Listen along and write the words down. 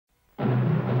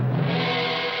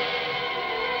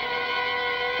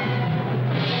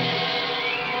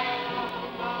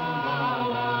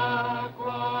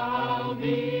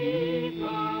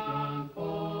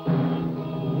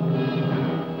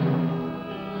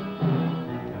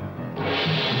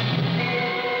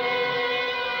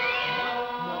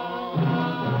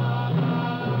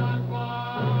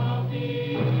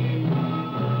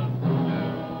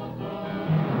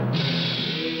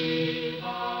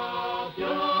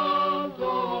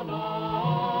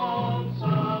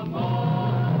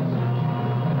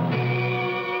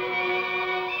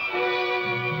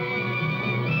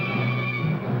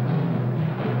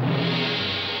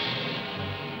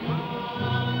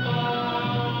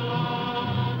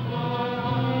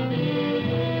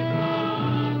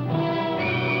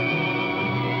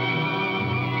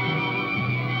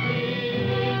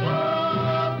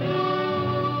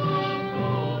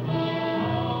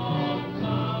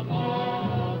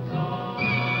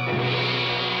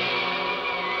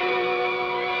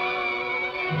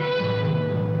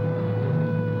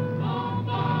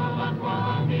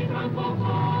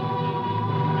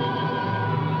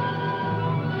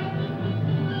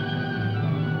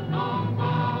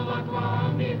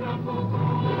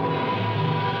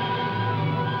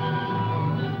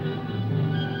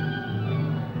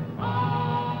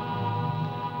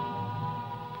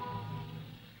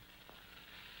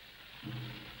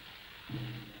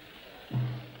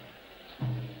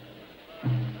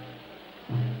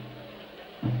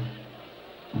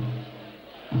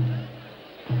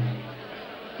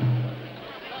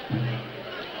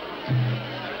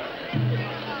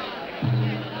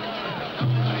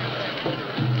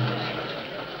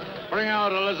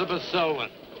about Elizabeth Selwyn?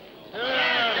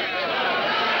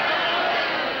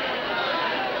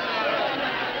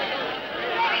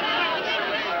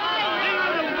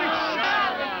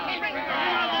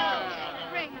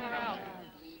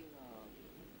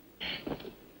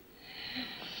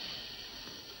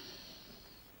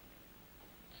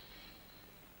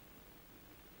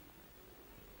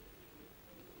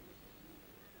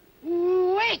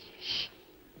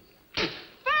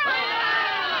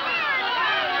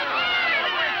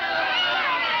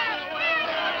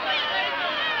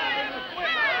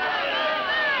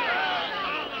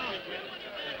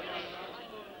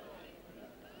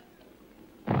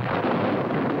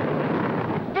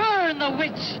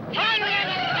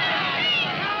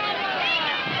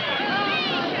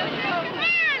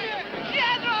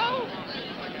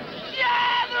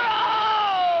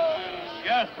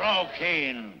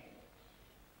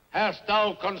 Hast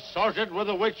thou consorted with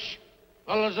the witch,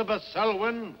 Elizabeth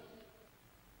Selwyn?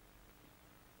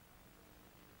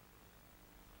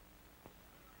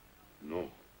 No.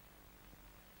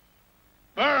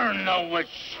 Burn the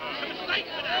witch!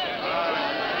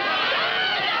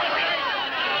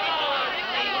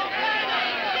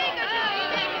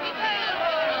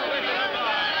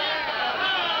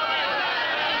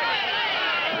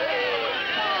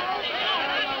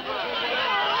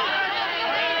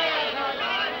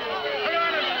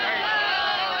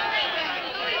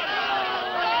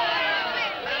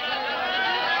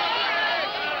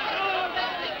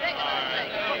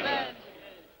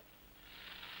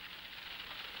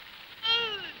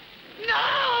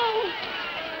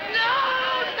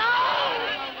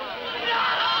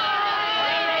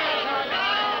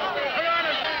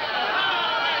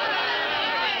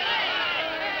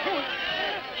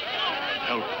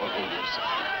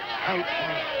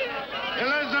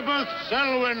 Elizabeth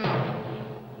Selwyn,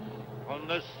 on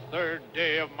this 3rd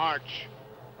day of March,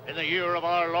 in the year of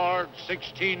our Lord,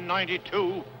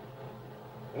 1692,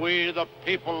 we, the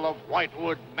people of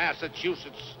Whitewood,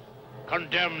 Massachusetts,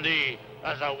 condemn thee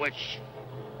as a witch.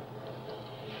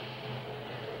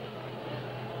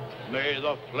 May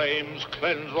the flames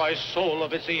cleanse thy soul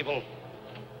of its evil,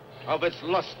 of its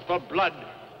lust for blood,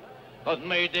 but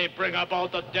may they bring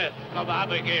about the death of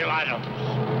Abigail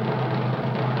Adams.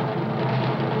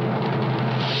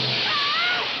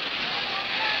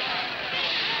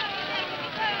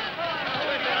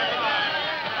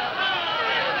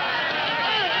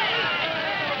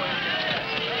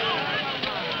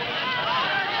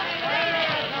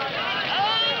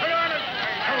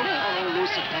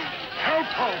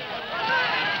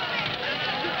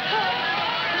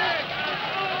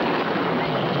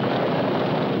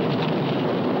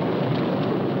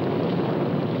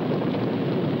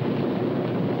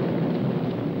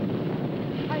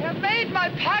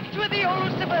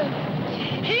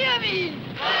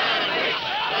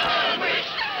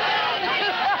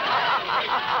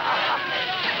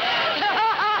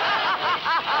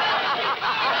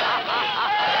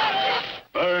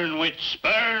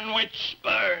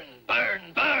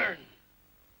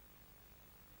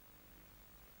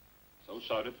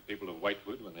 Shouted the people of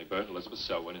Whitewood when they burned Elizabeth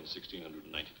Selwyn in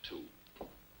 1692.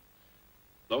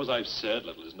 Though, as I've said,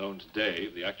 little is known today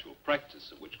of the actual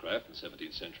practice of witchcraft in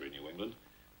 17th century New England,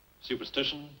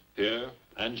 superstition, fear,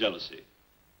 and jealousy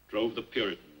drove the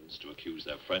Puritans to accuse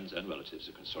their friends and relatives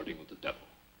of consorting with the devil.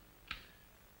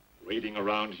 Raiding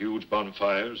around huge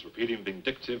bonfires, repeating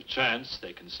vindictive chants,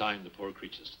 they consigned the poor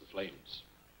creatures to the flames.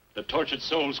 The tortured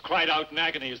souls cried out in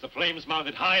agony as the flames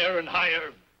mounted higher and higher.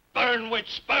 Burn,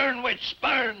 witch, burn, witch,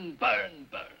 burn, burn,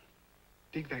 burn.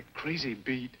 Dig that crazy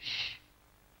beat. Shh.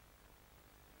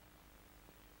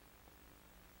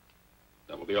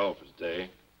 That will be all for today.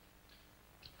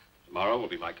 Tomorrow will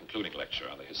be my concluding lecture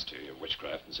on the history of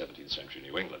witchcraft in 17th century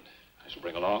New England. I shall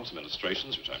bring along some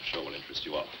illustrations which I'm sure will interest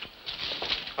you all.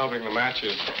 I'll bring the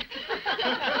matches.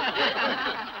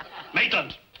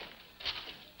 Maitland!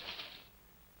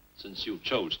 Since you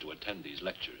chose to attend these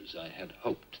lectures, I had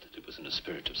hoped that it was in a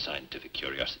spirit of scientific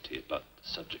curiosity about the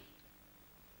subject.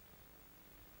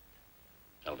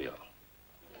 That'll be all.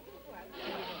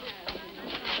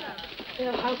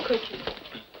 Bill, how could you?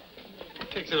 He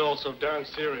takes it all so darn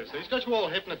seriously. He's got you all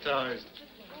hypnotized.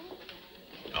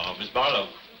 Oh, Miss Barlow.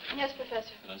 Yes, Professor.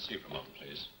 Can I see you for a moment,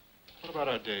 please? What about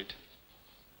our date?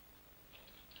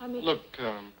 Look,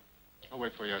 I'll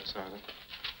wait for you outside. Huh?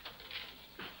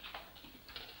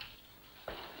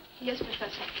 Yes,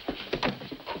 Professor.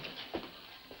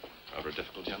 Rather a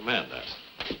difficult young man, that.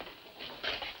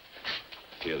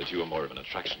 I fear that you are more of an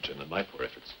attraction to him than my poor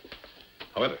efforts.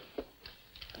 However,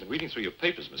 I've been reading through your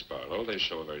papers, Miss Barlow. They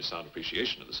show a very sound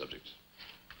appreciation of the subject.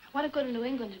 I want to go to New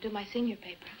England to do my senior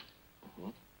paper.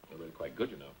 Mm-hmm. They're really quite good,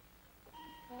 you know.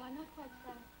 Oh, I'm not quite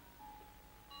sad.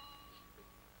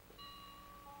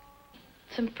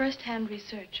 Some first-hand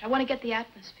research. I want to get the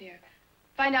atmosphere.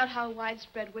 Find out how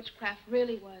widespread witchcraft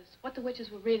really was. What the witches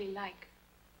were really like.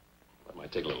 That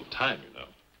might take a little time, you know.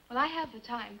 Well, I have the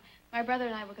time. My brother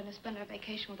and I were going to spend our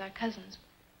vacation with our cousins.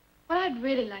 What I'd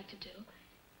really like to do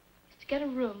is to get a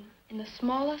room in the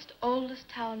smallest, oldest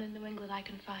town in New England I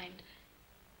can find.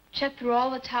 Check through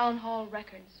all the town hall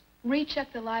records.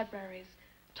 Recheck the libraries.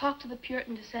 Talk to the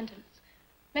Puritan descendants.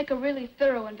 Make a really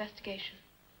thorough investigation.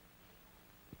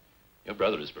 Your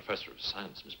brother is a professor of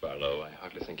science, Miss Barlow. I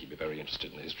hardly think he'd be very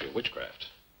interested in the history of witchcraft.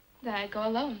 Then I'd go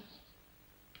alone.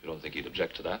 You don't think he'd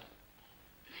object to that?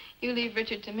 You leave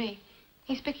Richard to me.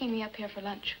 He's picking me up here for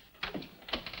lunch.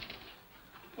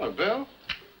 Hello, Bill.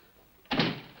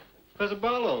 Professor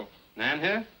Barlow. Nan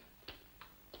here?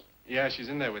 Yeah, she's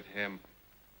in there with him.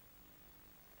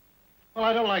 Well,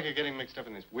 I don't like her getting mixed up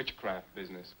in this witchcraft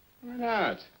business. Why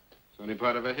not? It's only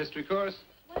part of a history course.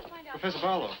 Professor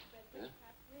Barlow. Yeah?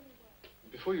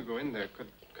 Before you go in there,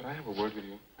 could I have a word with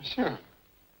you? Sure.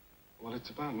 Well, it's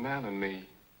about Nan and me.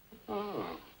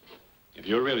 Oh. If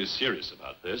you're really serious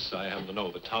about this, I happen to know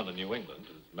of a town in New England.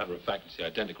 As a matter of fact, it's the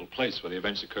identical place where the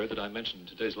events occurred that I mentioned in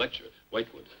today's lecture,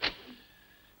 Whitewood.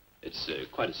 It's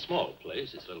quite a small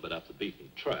place. It's a little bit off the beaten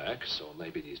track, so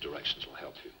maybe these directions will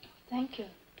help you. Thank you.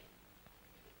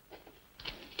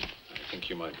 I think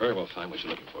you might very well find what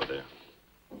you're looking for there.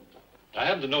 I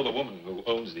happen to know the woman who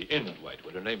owns the inn at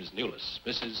Whitewood. Her name is Newless,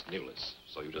 Mrs. Newless.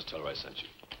 So you just tell her I sent you.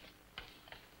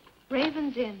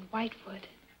 Raven's Inn, Whitewood.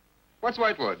 What's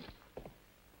Whitewood?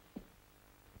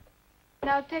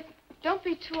 Now, Dick, don't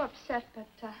be too upset,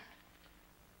 but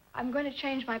I'm going to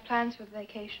change my plans for the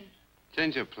vacation.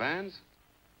 Change your plans?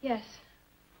 Yes.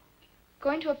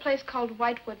 Going to a place called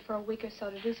Whitewood for a week or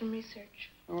so to do some research.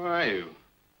 Who are you?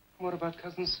 What about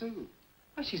Cousin Sue?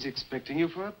 Well, she's expecting you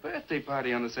for a birthday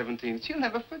party on the 17th. She'll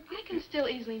never forget. I can still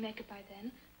easily make it by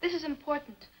then. This is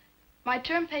important. My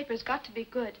term paper's got to be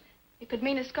good. It could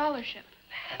mean a scholarship.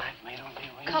 And I've made all the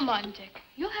arrangements. Come on, Dick.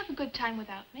 You'll have a good time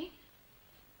without me.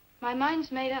 My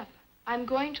mind's made up. I'm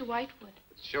going to Whitewood.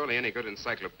 Surely any good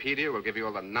encyclopedia will give you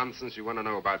all the nonsense you want to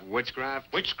know about witchcraft.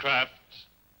 Witchcraft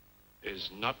is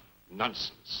not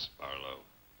nonsense, Barlow.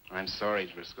 I'm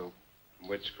sorry, Driscoll.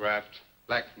 Witchcraft,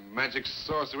 black magic,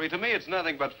 sorcery. To me, it's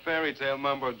nothing but fairy tale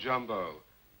mumbo-jumbo.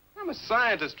 I'm a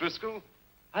scientist, Driscoll.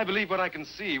 I believe what I can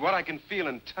see, what I can feel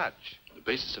and touch. The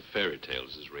basis of fairy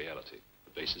tales is reality.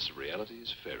 The basis of reality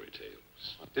is fairy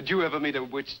tales. Did you ever meet a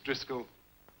witch, Driscoll?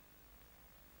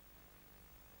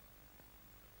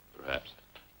 Perhaps.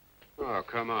 Oh,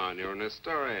 come on. You're an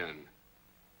historian.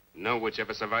 No witch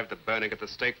ever survived the burning at the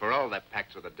stake for all their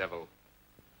pact with the devil.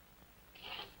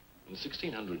 In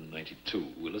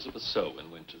 1692, Elizabeth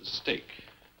Selwyn went to the stake.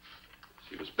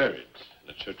 She was buried in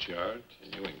a churchyard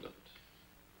in New England.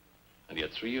 And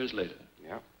yet 3 years later...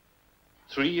 Yeah?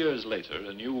 3 years later,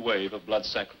 a new wave of blood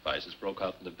sacrifices broke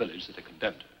out in the village that had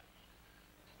condemned her.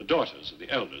 The daughters of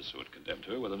the elders who had condemned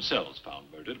her were themselves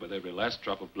found murdered with every last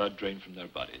drop of blood drained from their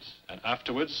bodies. And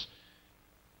afterwards,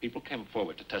 people came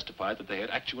forward to testify that they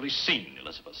had actually seen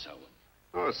Elizabeth Selwyn.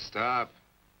 Oh, stop.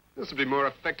 This would be more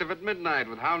effective at midnight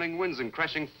with howling winds and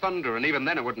crashing thunder, and even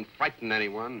then it wouldn't frighten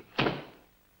anyone.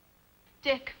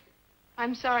 Dick,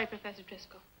 I'm sorry, Professor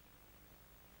Driscoll.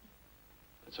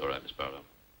 That's all right, Miss Barlow.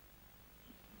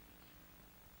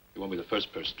 You won't be the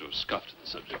first person to have scoffed at the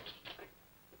subject.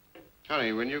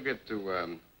 Honey, when you get to,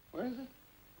 where is it?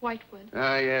 Whitewood.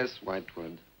 Ah, yes,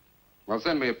 Whitewood. Well,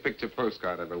 send me a picture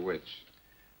postcard of a witch.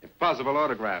 If possible,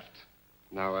 autographed.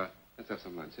 Now, let's have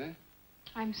some lunch, eh?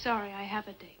 I'm sorry, I have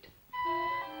a date.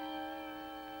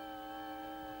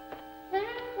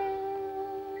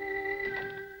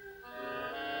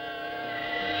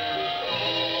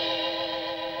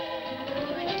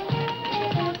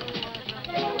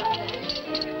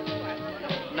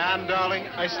 Nan, darling,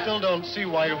 I still don't see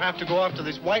why you have to go off to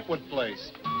this Whitewood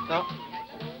place. Now,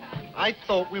 I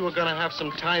thought we were going to have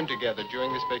some time together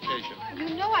during this vacation.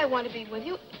 You know I want to be with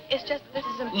you. It's just this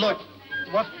is important. Look,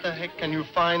 what the heck can you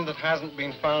find that hasn't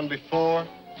been found before?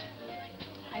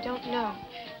 I don't know.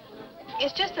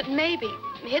 It's just that maybe,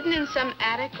 hidden in some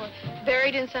attic or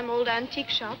buried in some old antique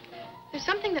shop, there's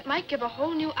something that might give a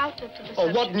whole new outlook to the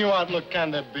subject. What new outlook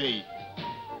can there be?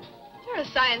 You're a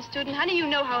science student, honey. You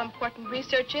know how important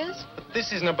research is. But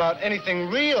this isn't about anything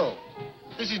real.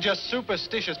 This is just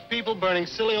superstitious people burning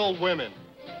silly old women.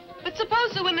 But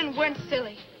suppose the women weren't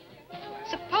silly.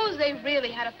 Suppose they really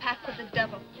had a pact with the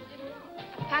devil.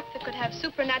 A pact that could have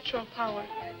supernatural power.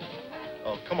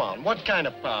 Oh, come on. What kind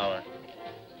of power?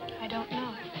 I don't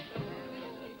know.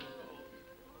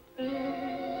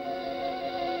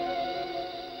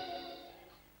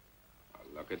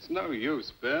 It's no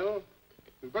use, Bill.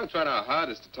 We've both tried our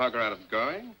hardest to talk her out of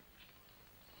going.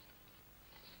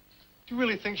 Do you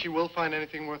really think she will find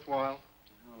anything worthwhile?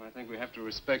 Well, I think we have to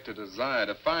respect her desire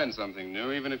to find something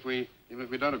new, even if we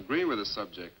don't agree with the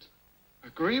subject.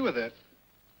 Agree with it?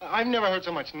 I've never heard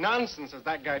so much nonsense as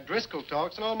that guy Driscoll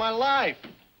talks in all my life.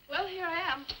 Well, here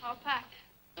I am, all packed.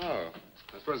 Oh,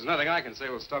 I suppose there's nothing I can say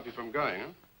will stop you from going, huh?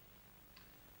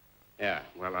 Yeah,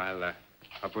 well,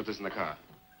 I'll put this in the car.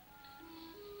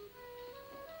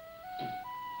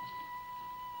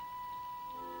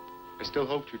 I still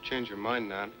hoped you'd change your mind,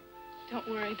 Nan. Don't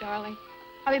worry, darling.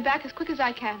 I'll be back as quick as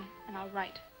I can, and I'll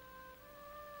write.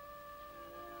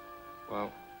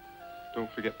 Well,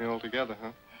 don't forget me altogether,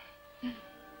 huh?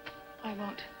 I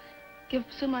won't. Give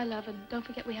Sue my love, and don't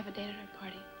forget we have a date at her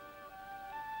party.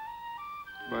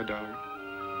 Bye, darling.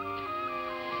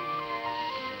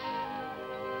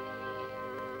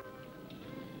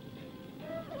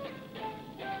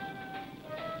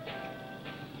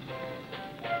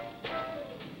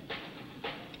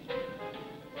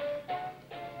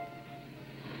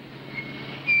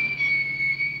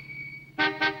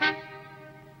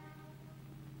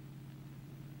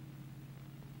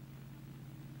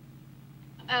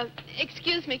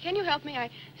 Excuse me, can you help me? I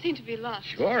seem to be lost.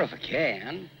 Sure, if I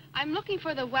can. I'm looking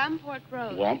for the Wamport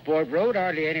Road. Wamport Road?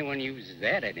 Hardly anyone uses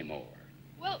that anymore.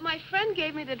 Well, my friend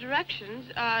gave me the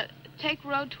directions. Take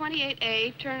Road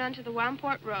 28A, turn onto the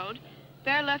Wamport Road,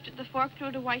 bear left at the fork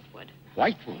through to Whitewood.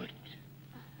 Whitewood?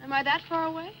 Am I that far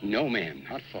away? No, ma'am,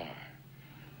 not far.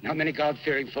 Not many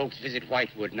God-fearing folks visit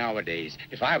Whitewood nowadays.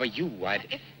 If I were you,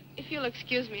 I'd... If you'll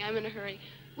excuse me, I'm in a hurry.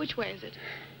 Which way is it?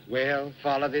 Well,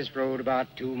 follow this road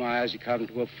about 2 miles. You come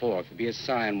to a fork. There'll be a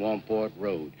sign, Wamport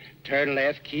Road. Turn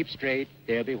left, keep straight.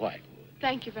 There'll be Whitewood.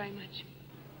 Thank you very much.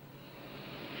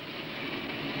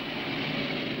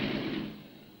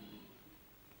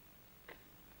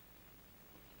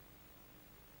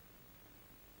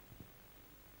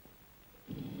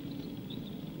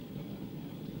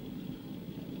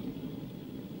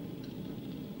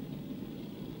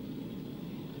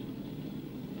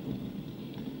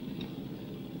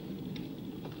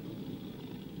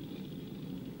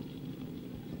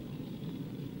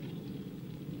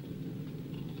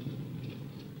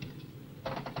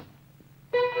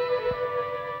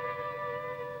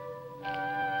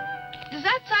 Does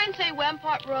that sign say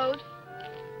Wamport Road?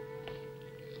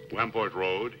 Wamport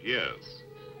Road, yes.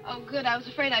 Oh, good. I was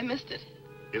afraid I missed it.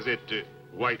 Is it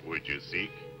Whitewood you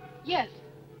seek? Yes.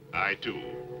 I, too.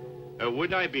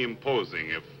 Would I be imposing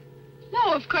if...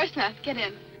 No, of course not. Get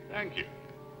in. Thank you.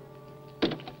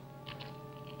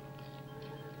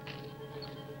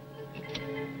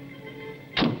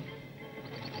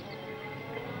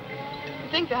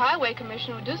 I think the Highway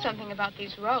Commission would do something about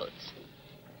these roads.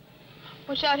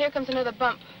 Watch out, here comes another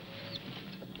bump.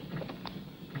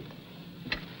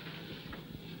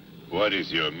 What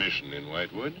is your mission in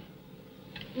Whitewood?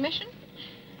 Mission?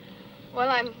 Well,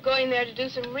 I'm going there to do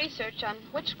some research on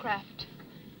witchcraft.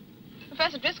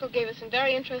 Professor Driscoll gave us some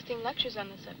very interesting lectures on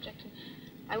the subject.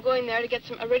 I'm going there to get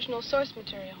some original source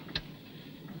material.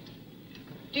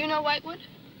 Do you know Whitewood?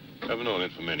 I've known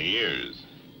it for many years.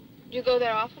 Do you go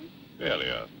there often? Fairly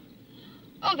often.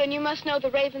 Oh, then you must know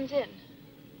the Raven's Inn.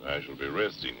 I shall be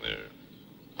resting there.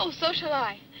 Oh, so shall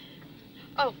I.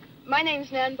 Oh, my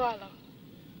name's Nan Barlow.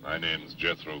 My name's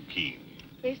Jethro Keene.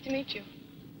 Pleased to meet you.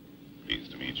 Pleased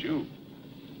to meet you.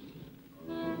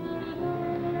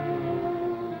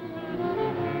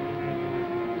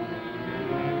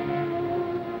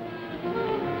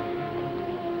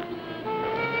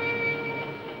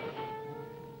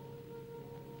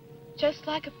 Just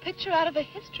like a picture out of a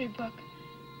history book.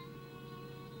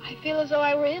 I feel as though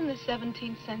I were in the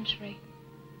 17th century.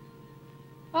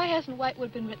 Why hasn't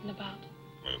Whitewood been written about?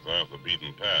 It's off the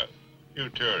beaten path. You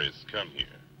tourists come here.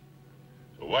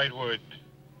 For Whitewood,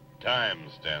 time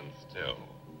stands still.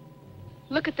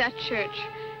 Look at that church.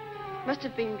 Must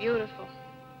have been beautiful.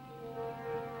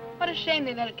 What a shame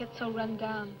they let it get so run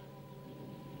down.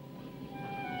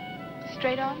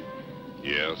 Straight on?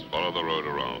 Yes, follow the road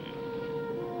around.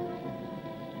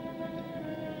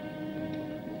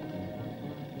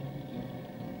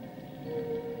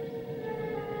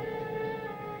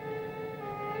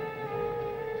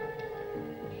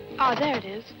 Oh, there it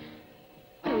is.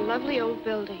 What a lovely old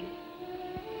building.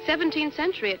 17th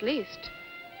century, at least.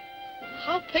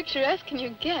 How picturesque can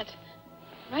you get?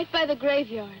 Right by the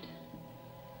graveyard.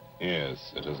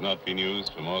 Yes, it has not been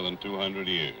used for more than 200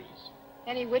 years.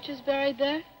 Any witches buried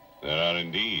there? There are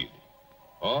indeed.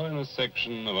 All in a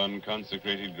section of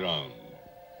unconsecrated ground.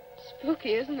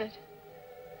 Spooky, isn't it?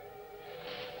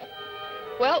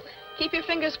 Well, keep your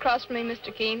fingers crossed for me,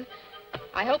 Mr. Keene.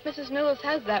 I hope Mrs. Newless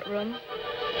has that room.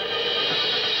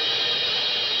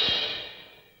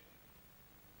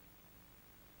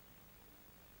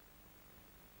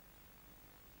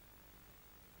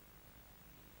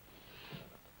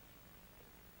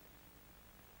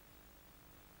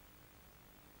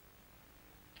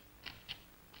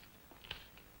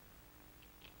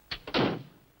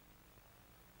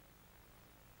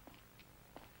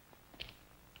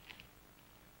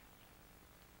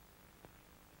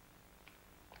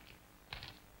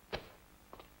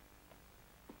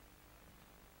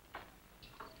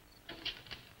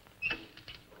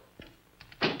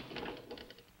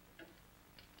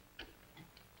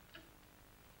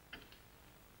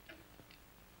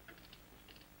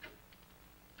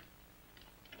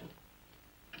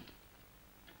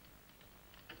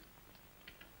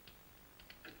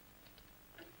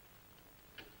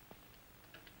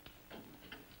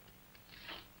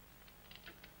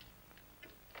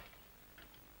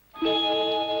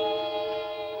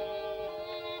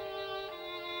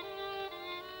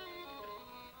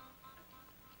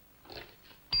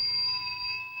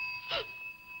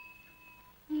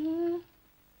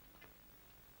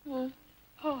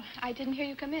 Oh, I didn't hear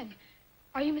you come in.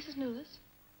 Are you Mrs. Newless?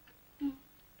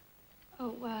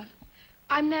 Oh,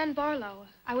 I'm Nan Barlow.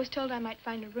 I was told I might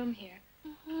find a room here.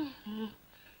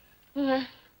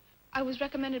 I was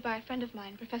recommended by a friend of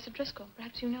mine, Professor Driscoll.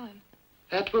 Perhaps you know him.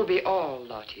 That will be all,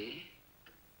 Lottie.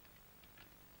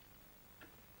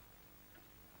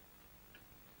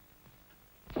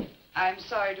 I'm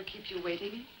sorry to keep you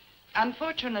waiting.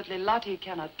 Unfortunately, Lottie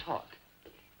cannot talk.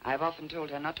 I've often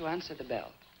told her not to answer the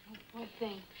bell. Oh, poor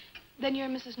thing. Then you're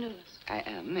Mrs. Newless. I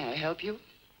am. May I help you?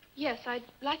 Yes, I'd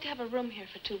like to have a room here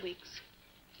for 2 weeks.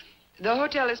 The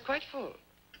hotel is quite full.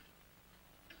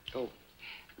 Oh,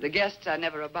 the guests are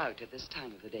never about at this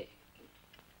time of the day.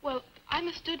 Well, I'm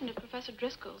a student of Professor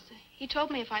Driscoll's. He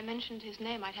told me if I mentioned his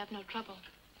name, I'd have no trouble.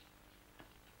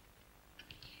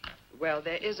 Well,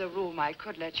 there is a room I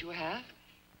could let you have.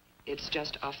 It's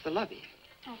just off the lobby.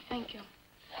 Oh, thank you.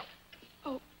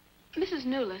 Oh, Mrs.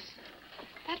 Newless,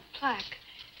 that plaque.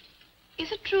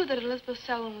 Is it true that Elizabeth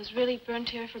Selwyn was really burnt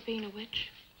here for being a witch?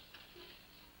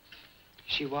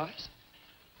 She was?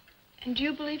 And do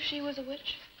you believe she was a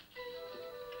witch?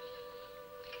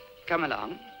 Come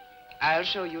along. I'll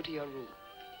show you to your room.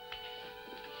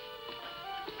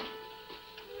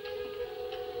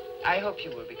 I hope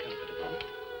you will be comfortable.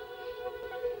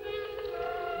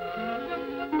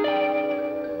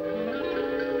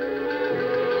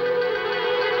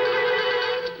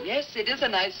 Yes, it is a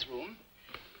nice room.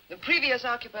 The previous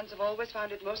occupants have always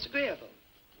found it most agreeable.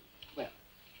 Well,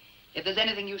 if there's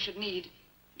anything you should need,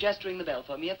 just ring the bell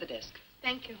for me at the desk.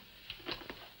 Thank you.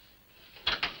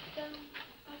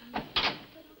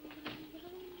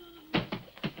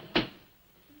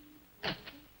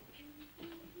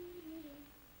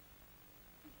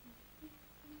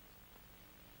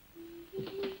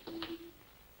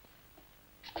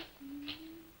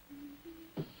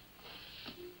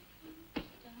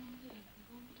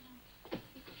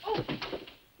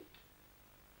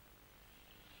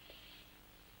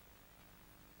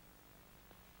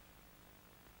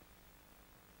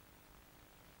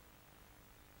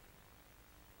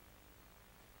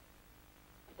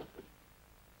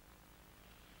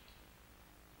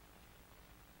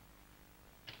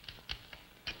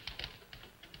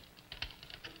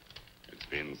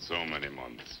 Been so many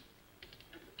months.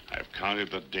 I've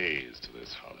counted the days to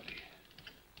this holiday.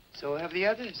 So have the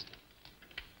others.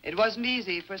 It wasn't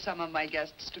easy for some of my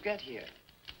guests to get here.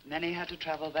 Many had to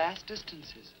travel vast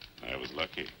distances. I was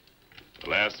lucky. The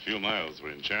last few miles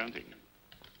were enchanting.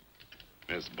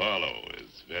 Miss Barlow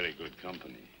is very good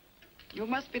company. You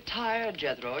must be tired,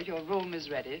 Jethro. Your room is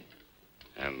ready.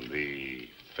 And the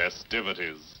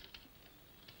festivities.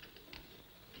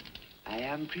 I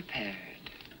am prepared.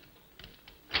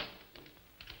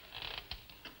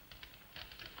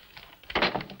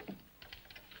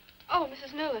 Oh,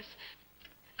 Mrs. Newless.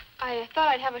 I thought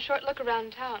I'd have a short look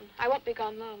around town. I won't be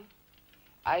gone long.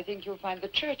 I think you'll find the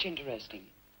church interesting.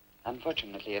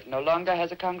 Unfortunately, it no longer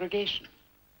has a congregation.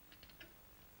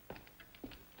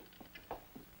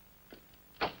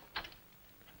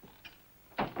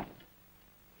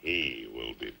 He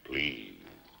will be pleased.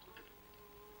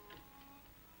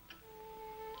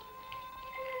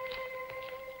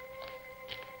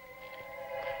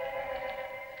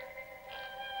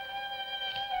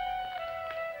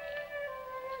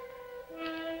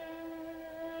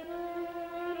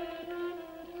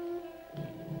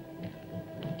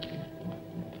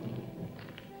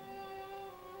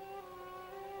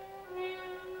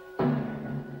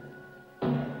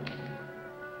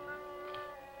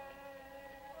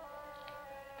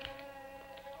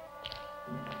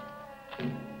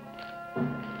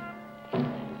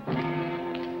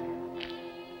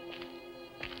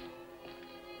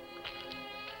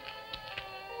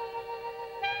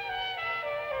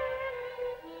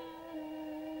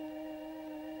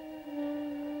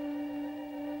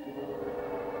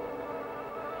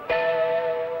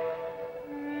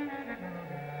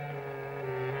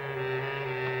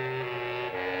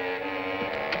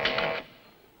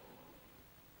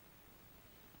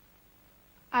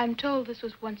 I'm told this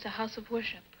was once a house of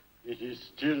worship. It is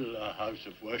still a house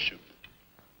of worship.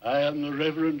 I am the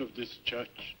reverend of this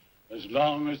church. As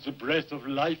long as the breath of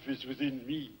life is within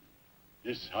me,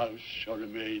 this house shall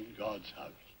remain God's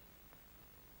house.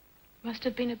 Must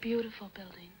have been a beautiful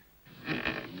building.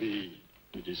 To me,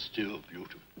 it is still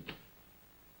beautiful.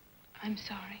 I'm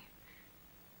sorry.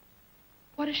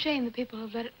 What a shame the people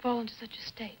have let it fall into such a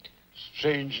state.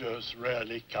 Strangers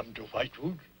rarely come to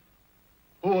Whitewood.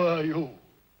 Who are you?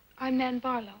 I'm Nan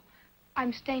Barlow.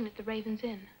 I'm staying at the Raven's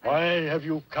Inn. Why have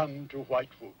you come to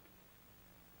Whitewood?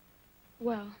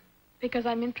 Well, because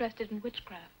I'm interested in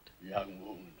witchcraft. Young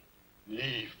woman,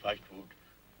 leave Whitewood.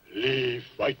 Leave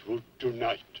Whitewood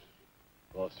tonight.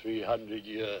 For 300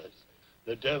 years,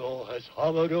 the devil has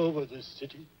hovered over this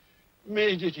city,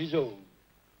 made it his own.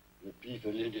 The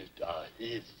people in it are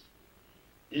his.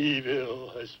 Evil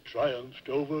has triumphed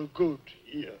over good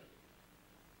here.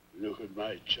 Look at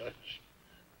my church.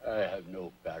 I have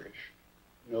no parish.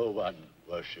 No one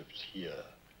worships here.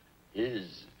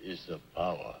 His is the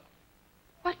power.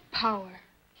 What power?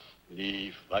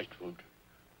 Leave Whitewood.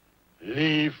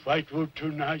 Leave Whitewood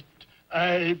tonight.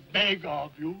 I beg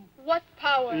of you. What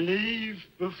power? Leave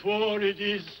before it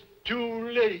is too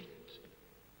late.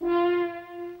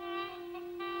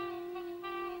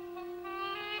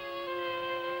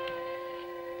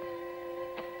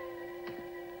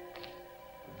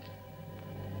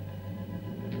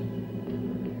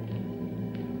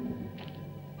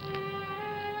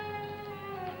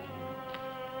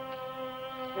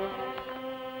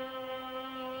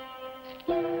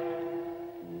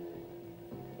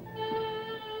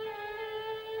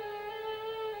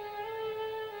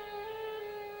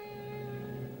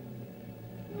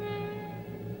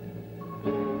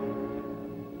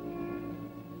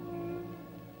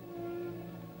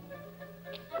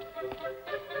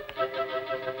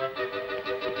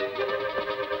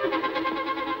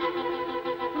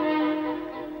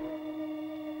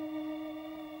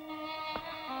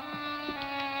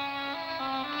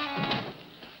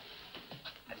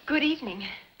 Good evening.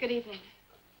 Good evening.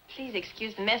 Please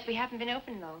excuse the mess. We haven't been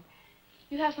open long.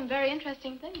 You have some very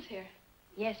interesting things here.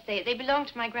 Yes, they belonged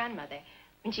to my grandmother.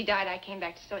 When she died, I came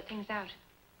back to sort things out.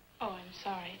 Oh, I'm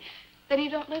sorry. Then you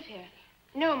don't live here?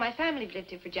 No, my family lived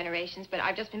here for generations, but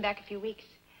I've just been back a few weeks.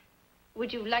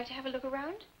 Would you like to have a look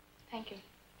around? Thank you.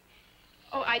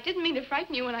 Oh, I didn't mean to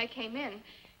frighten you when I came in.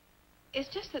 It's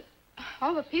just that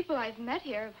all the people I've met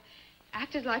here have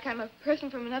acted like I'm a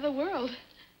person from another world.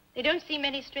 They don't see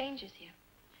many strangers here.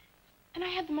 And I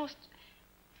had the most,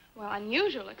 well,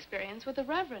 unusual experience with the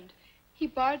Reverend. He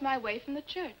barred my way from the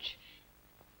church.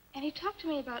 And he talked to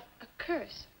me about a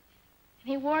curse.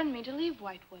 And he warned me to leave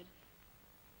Whitewood.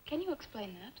 Can you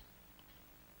explain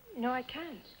that? No, I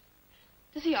can't.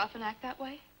 Does he often act that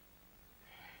way?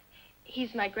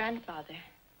 He's my grandfather.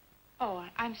 Oh,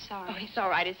 I'm sorry. Oh, it's all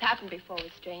right. It's happened before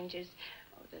with strangers.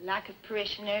 Oh, the lack of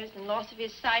parishioners and loss of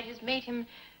his sight has made him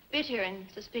bitter and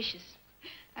suspicious.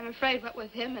 I'm afraid what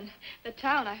with him and the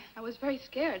town, I was very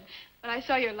scared. When I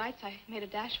saw your lights, I made a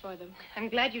dash for them. I'm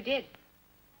glad you did.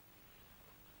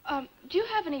 Do you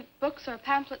have any books or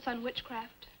pamphlets on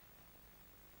witchcraft?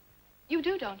 You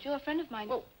do, don't you? A friend of mine...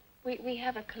 Well, we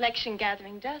have a collection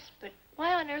gathering dust, but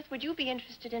why on earth would you be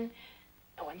interested in...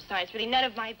 Oh, I'm sorry. It's really none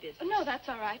of my business. Oh, no, that's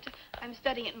all right. I'm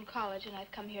studying it in college, and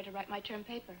I've come here to write my term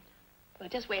paper. Well,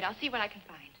 just wait. I'll see what I can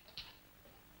find.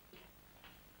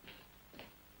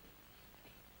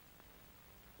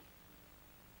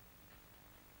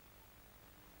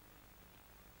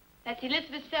 That's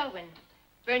Elizabeth Selwyn,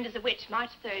 burned as a witch, March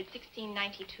 3rd,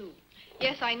 1692.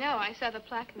 Yes, I know. I saw the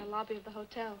plaque in the lobby of the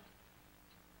hotel.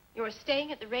 You're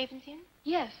staying at the Raven's Inn?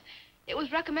 Yes. It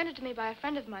was recommended to me by a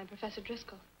friend of mine, Professor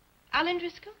Driscoll. Alan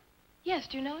Driscoll? Yes,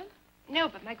 do you know him? No,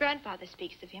 but my grandfather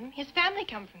speaks of him. His family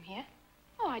come from here.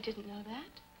 Oh, I didn't know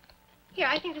that. Here,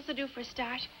 I think this will do for a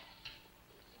start.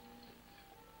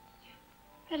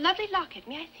 What a lovely locket.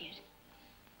 May I see it?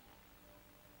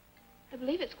 I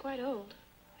believe it's quite old.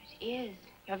 It is.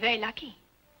 You're very lucky.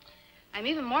 I'm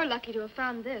even more lucky to have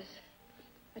found this.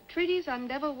 A treatise on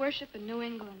devil worship in New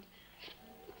England.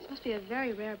 This must be a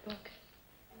very rare book.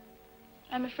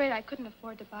 I'm afraid I couldn't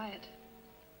afford to buy it.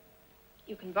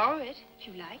 You can borrow it, if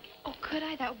you like. Oh, could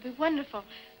I? That would be wonderful.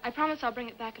 I promise I'll bring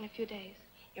it back in a few days.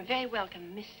 You're very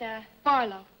welcome, Miss,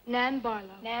 Barlow. Nan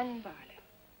Barlow. Nan Barlow.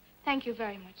 Thank you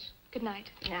very much. Good night.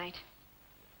 Good night.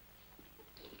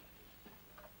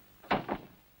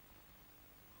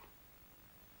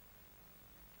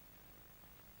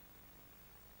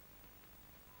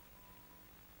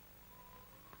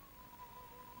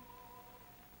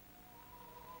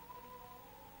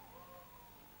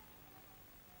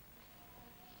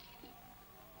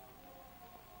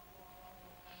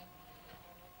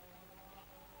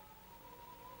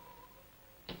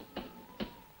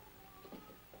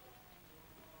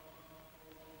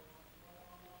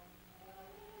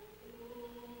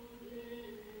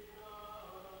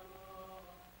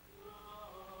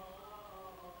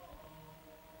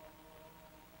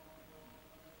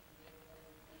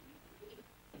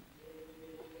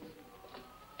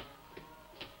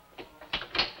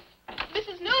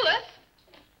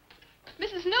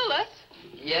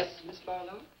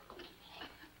 Barlow?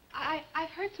 I've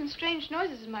heard some strange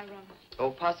noises in my room.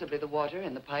 Oh, possibly the water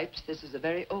in the pipes. This is a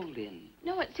very old inn.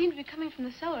 No, it seemed to be coming from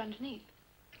the cellar underneath.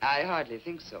 I hardly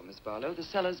think so, Miss Barlow. The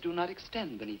cellars do not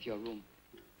extend beneath your room.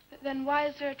 Then why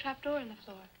is there a trapdoor in the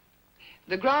floor?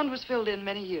 The ground was filled in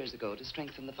many years ago to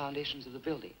strengthen the foundations of the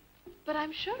building. But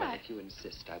I'm sure Well, if you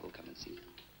insist, I will come and see you.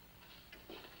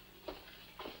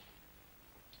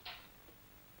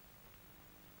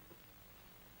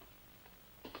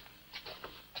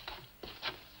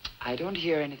 I don't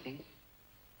hear anything.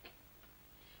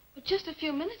 But just a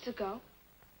few minutes ago.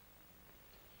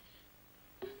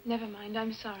 Never mind,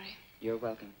 I'm sorry. You're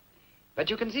welcome.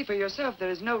 But you can see for yourself there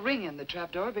is no ring in the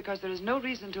trapdoor because there is no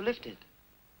reason to lift it.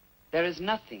 There is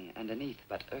nothing underneath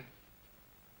but earth.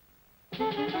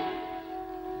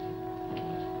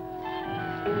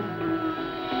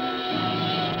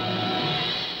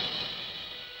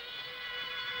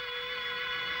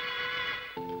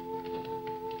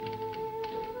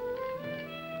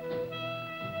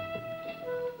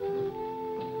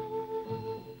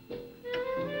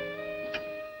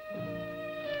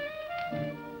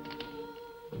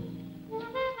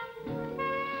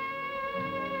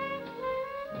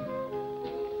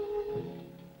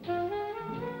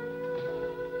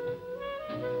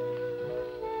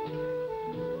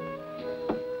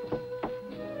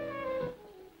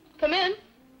 Come in.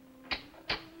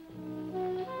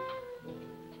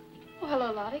 Oh,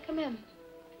 hello, Lottie. Come in.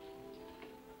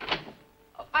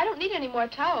 Oh, I don't need any more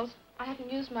towels. I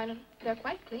haven't used mine. They're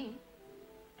quite clean.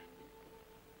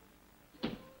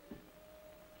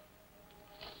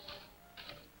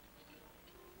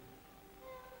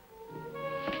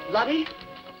 Lottie,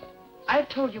 I've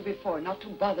told you before not to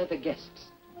bother the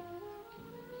guests.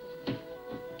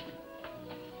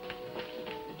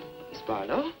 Miss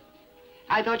Barlow,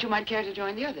 I thought you might care to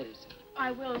join the others.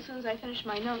 I will as soon as I finish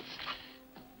my notes.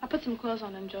 I'll put some clothes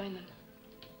on and join them.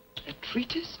 A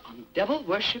treatise on devil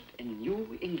worship in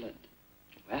New England.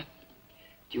 Well,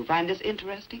 do you find this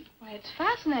interesting? Why, it's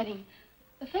fascinating.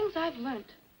 The things I've learned.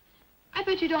 I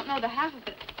bet you don't know the half of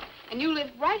it. And you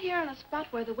live right here on a spot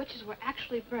where the witches were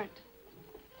actually burnt.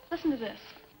 Listen to this.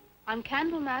 On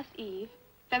Candlemas Eve,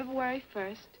 February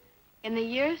 1st, in the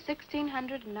year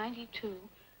 1692,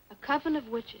 a coven of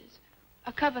witches,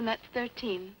 a coven that's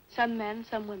 13, some men,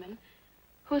 some women,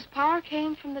 whose power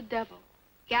came from the devil,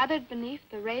 gathered beneath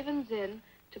the Raven's Inn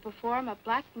to perform a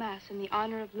black mass in the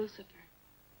honor of Lucifer.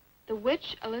 The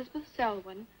witch, Elizabeth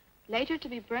Selwyn, later to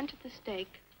be burnt at the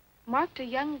stake, marked a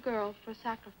young girl for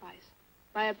sacrifice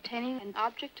by obtaining an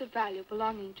object of value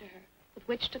belonging to her with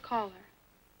which to call her,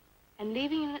 and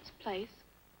leaving in its place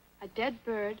a dead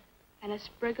bird and a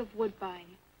sprig of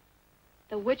woodbine.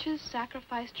 The witches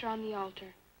sacrificed her on the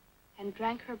altar and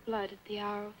drank her blood at the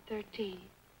hour of 13.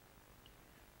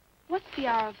 What's the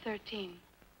hour of 13?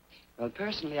 Well,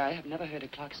 personally, I have never heard a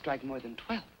clock strike more than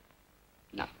 12.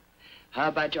 Now, how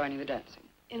about joining the dancing?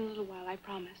 In a little while, I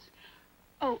promise.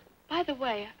 Oh, by the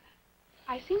way,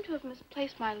 I seem to have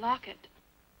misplaced my locket.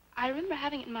 I remember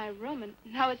having it in my room, and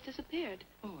now it's disappeared.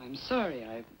 Oh, I'm sorry.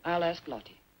 I'll ask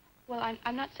Lottie. Well,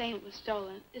 I'm not saying it was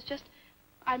stolen. It's just,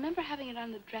 I remember having it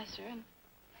on the dresser, and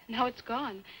now it's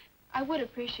gone. I would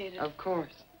appreciate it. Of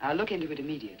course. I'll look into it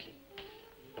immediately.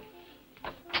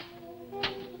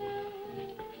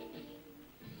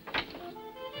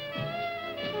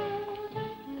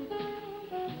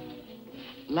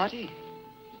 Lottie,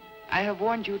 I have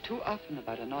warned you too often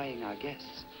about annoying our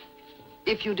guests.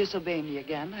 If you disobey me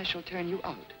again, I shall turn you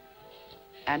out.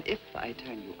 And if I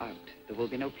turn you out, there will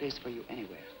be no place for you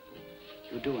anywhere.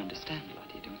 You do understand,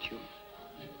 Lottie, don't you?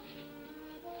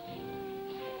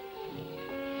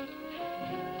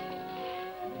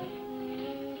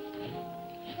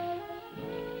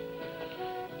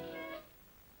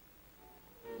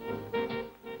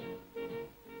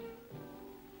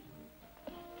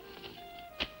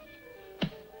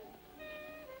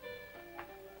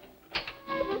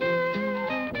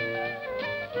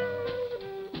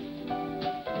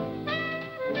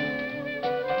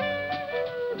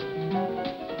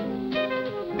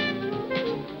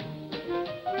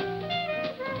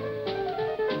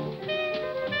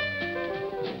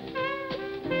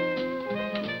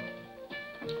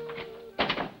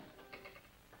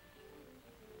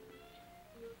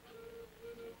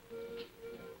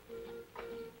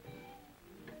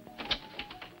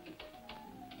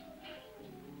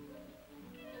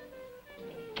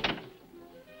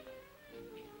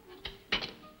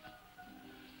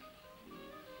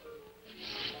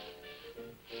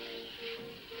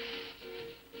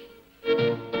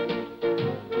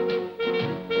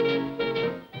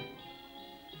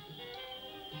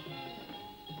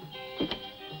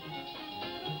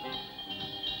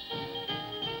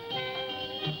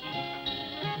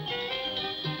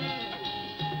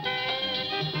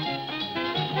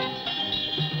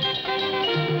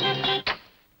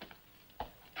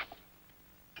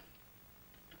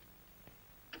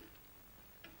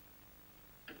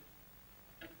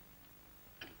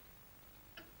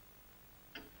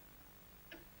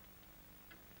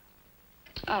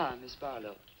 Ah, Miss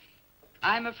Barlow.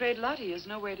 I'm afraid Lottie is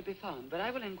nowhere to be found, but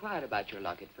I will inquire about your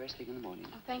locket first thing in the morning.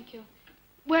 Oh, thank you.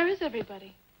 Where is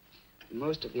everybody?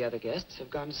 Most of the other guests have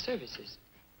gone to services.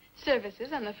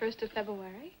 Services on the 1st of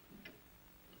February.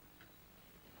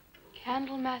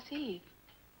 Candlemas Eve.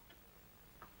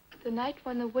 The night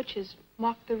when the witches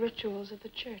mocked the rituals of the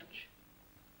church.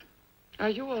 Are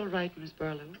you all right, Miss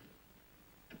Barlow?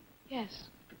 Yes,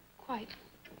 quite.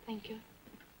 Thank you.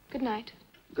 Good night.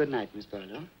 Good night, Miss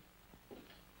Barlow.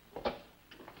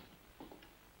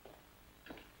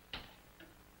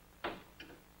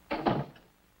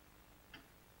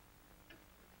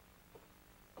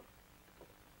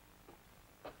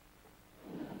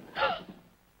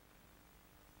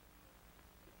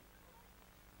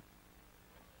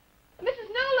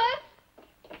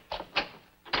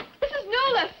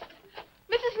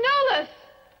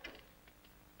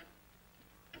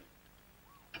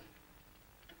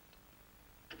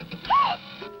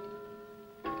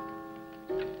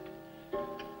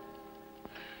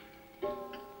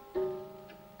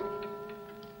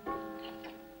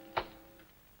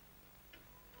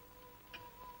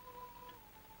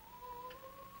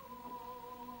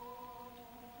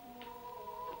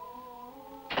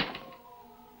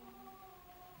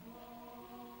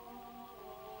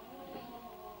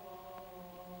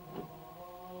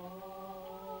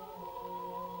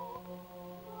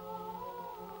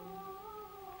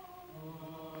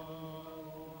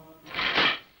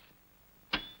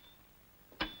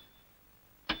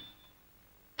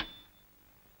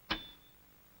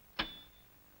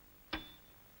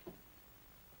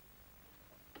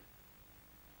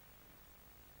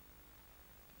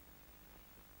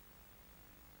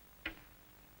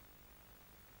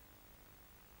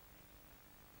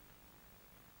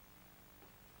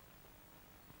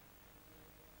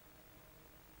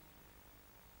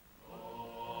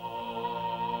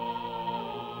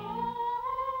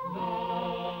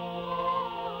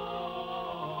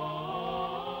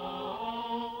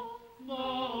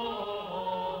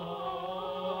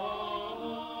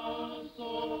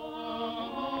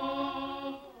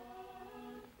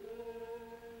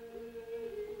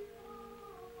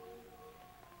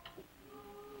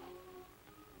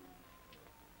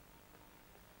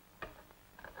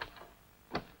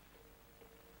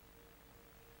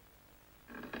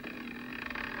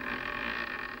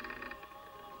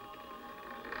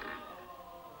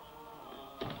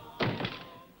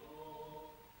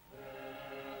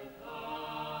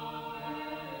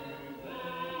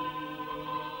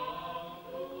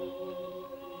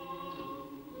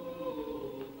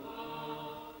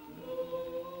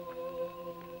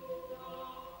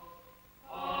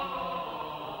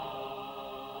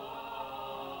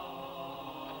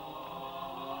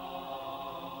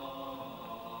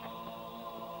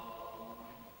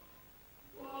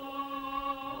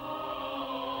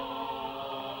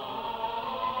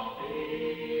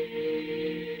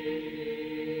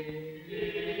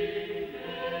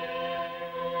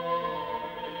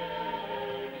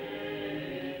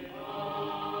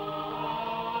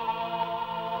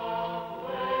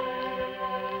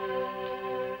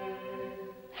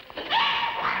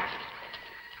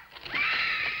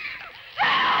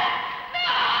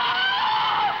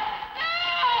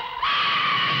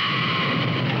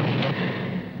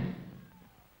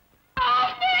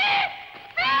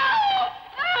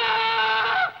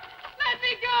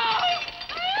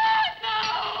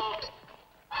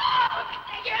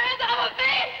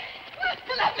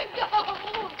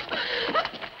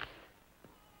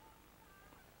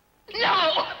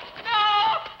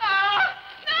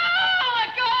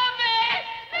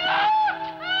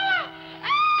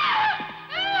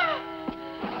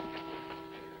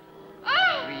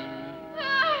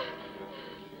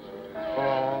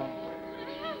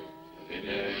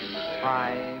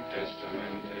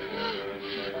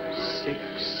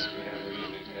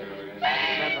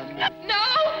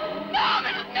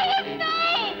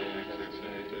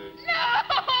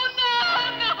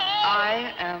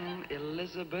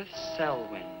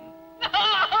 Selwyn. No,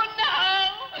 no!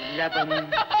 11. No! Let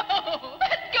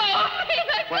go of me!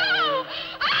 Let go!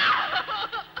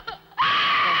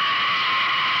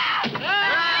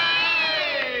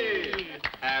 Hey!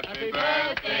 Happy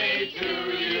birthday to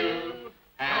you.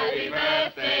 Happy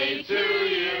birthday to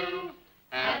you.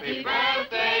 Happy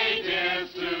birthday, dear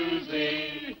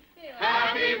Susie.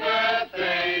 Happy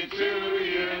birthday to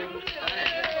you.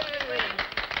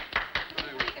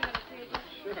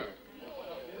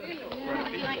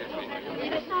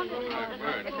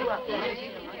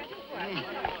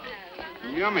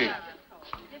 Yummy.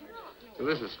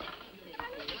 Delicious.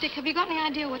 Dick, have you got any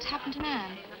idea what's happened to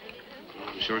Nan?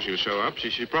 I'm sure she'll show up.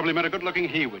 She probably met a good-looking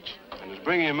he-witch. and was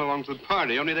bringing him along to the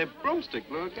party, only their broomstick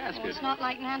blew a gasket. Oh, it's not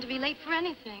like Nan to be late for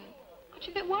anything. Aren't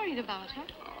you a bit worried about her?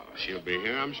 Oh, she'll be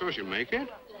here. I'm sure she'll make it.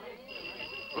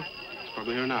 Oh, she's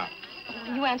probably here now.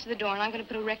 You answer the door, and I'm going to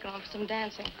put a record on for some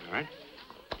dancing. All right.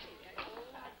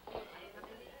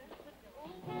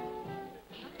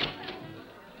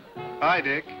 Hi,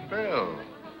 Dick. Bill.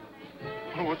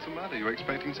 Oh, what's the matter? You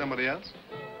expecting somebody else?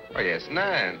 Oh, yes,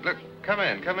 Nan. Look, come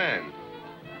in, come in.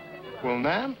 Well,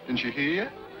 Nan, didn't she hear you?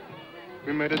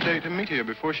 We made a date to meet here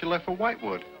before she left for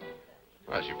Whitewood.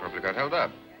 Well, she probably got held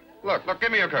up. Look, give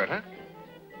me your coat, huh?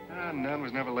 Nan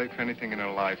was never late for anything in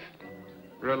her life.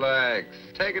 Relax.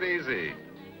 Take it easy.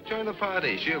 Join the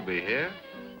party. She'll be here.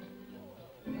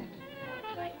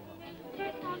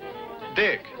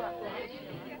 Dick.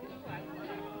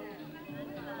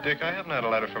 Dick, I haven't had a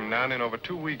letter from Nan in over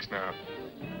 2 weeks now.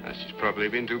 She's probably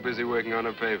been too busy working on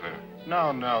her paper.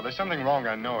 No, there's something wrong,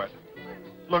 I know it.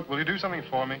 Look, will you do something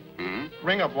for me? Hmm?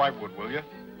 Ring up Whitewood, will you?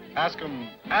 Ask him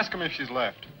if she's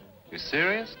left. You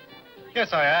serious?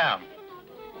 Yes, I am.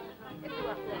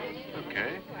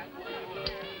 Okay.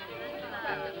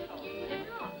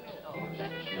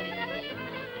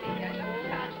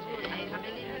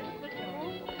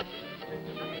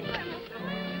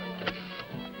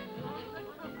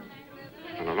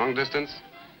 On a long distance,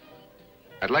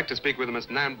 I'd like to speak with Miss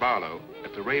Nan Barlow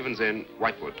at the Raven's Inn,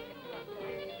 Whitewood.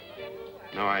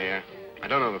 No, I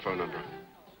don't know the phone number.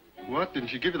 What? Didn't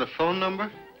she give you the phone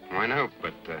number? Oh, I know,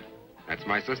 but that's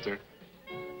my sister.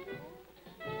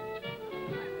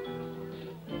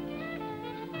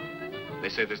 They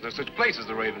say there's no such place as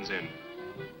the Raven's Inn.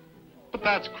 But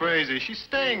that's crazy. She's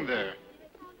staying there.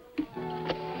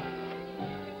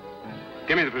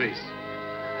 Give me the police.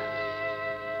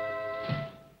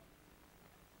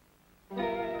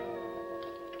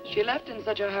 She left in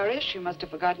such a hurry, she must have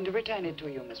forgotten to return it to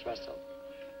you, Miss Russell.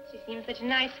 She seems such a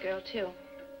nice girl, too.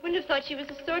 Wouldn't have thought she was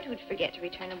the sort who'd forget to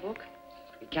return a book.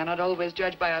 We cannot always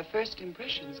judge by our first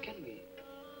impressions, can we?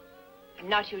 I'm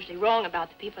not usually wrong about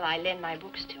the people I lend my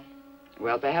books to.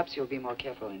 Well, perhaps you'll be more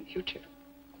careful in future.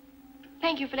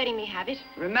 Thank you for letting me have it.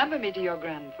 Remember me to your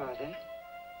grandfather.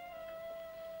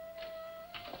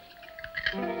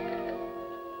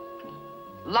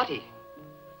 Lottie,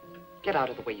 get out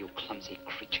of the way, you clumsy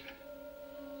creature.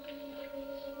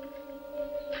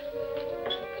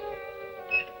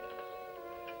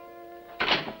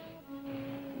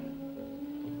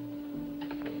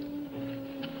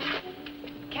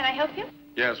 Can I help you?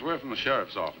 Yes, we're from the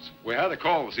sheriff's office. We had a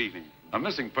call this evening. A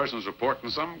missing persons report from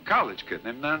some college kid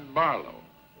named Nan Barlow.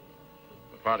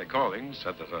 The party calling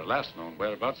said that her last known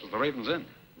whereabouts was the Raven's Inn.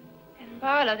 And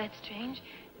Barlow, that's strange.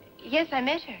 Yes, I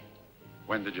met her.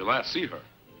 When did you last see her?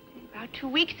 About 2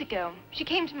 weeks ago. She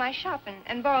came to my shop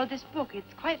and borrowed this book.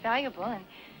 It's quite valuable, and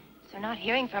so not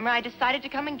hearing from her, I decided to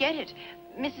come and get it.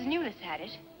 Mrs. Newless had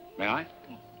it. May I?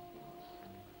 Yes.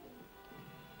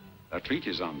 A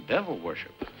treatise on devil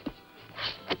worship.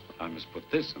 I must put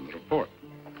this in the report.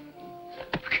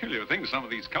 Peculiar things some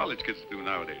of these college kids do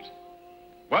nowadays.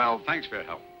 Well, thanks for your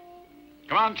help.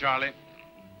 Come on, Charlie.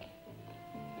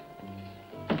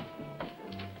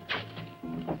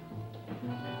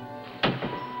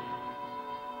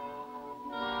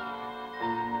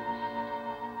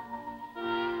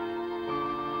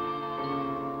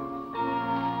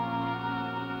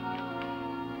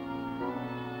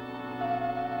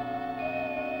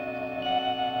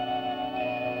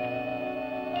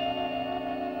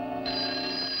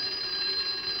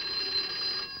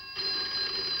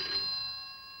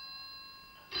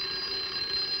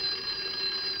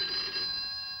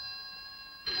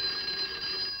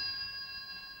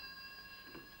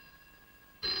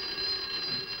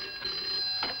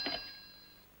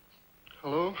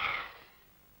 Hello?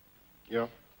 Yeah.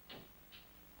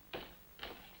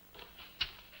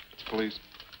 It's police.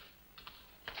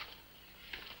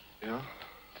 Yeah?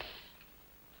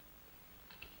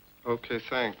 Okay,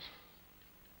 thanks.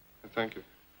 Thank you.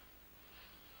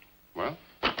 Well?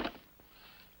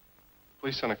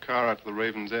 Police sent a car out to the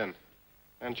Raven's Inn.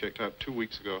 And checked out 2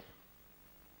 weeks ago.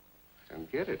 I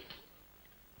don't get it.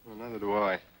 Well, neither do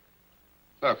I.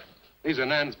 Look, these are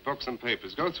Nan's books and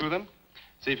papers. Go through them.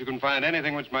 See if you can find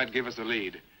anything which might give us a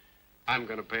lead. I'm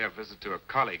going to pay a visit to a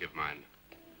colleague of mine.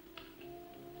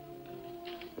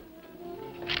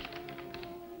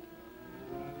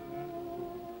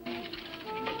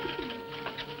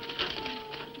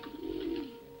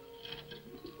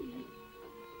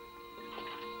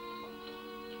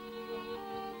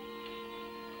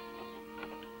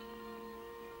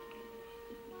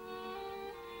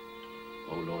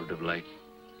 O Lord of Light,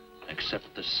 accept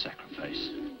this sacrifice.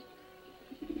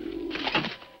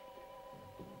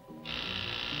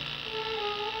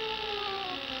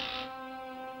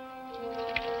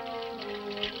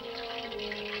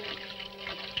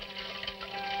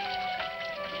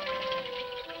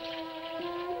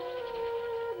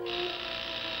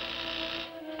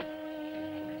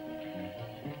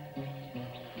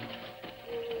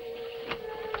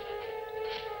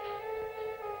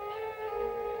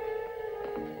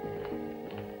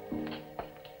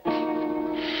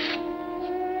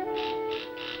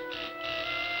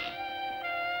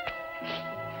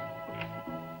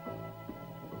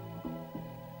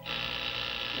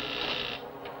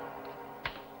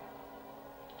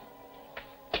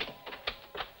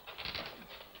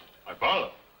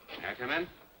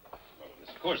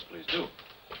 course, please do.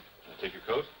 Take your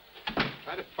coat? I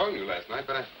tried to phone you last night,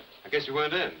 but I guess you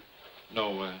weren't in.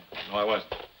 No, I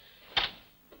wasn't.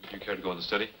 Would you care to go in the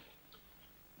study?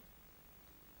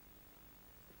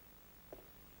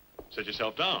 Sit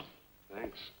yourself down.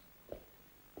 Thanks.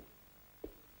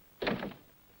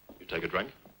 You take a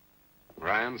drink?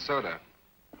 Rye and soda.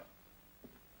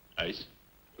 Ice,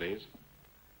 please.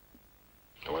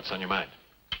 So what's on your mind?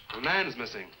 Well, Nan's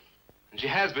missing. And she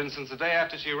has been since the day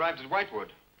after she arrived at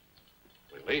Whitewood.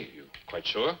 Really? You quite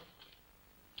sure?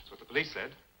 That's what the police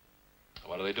said.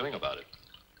 What are they doing about it?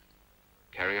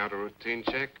 Carrying out a routine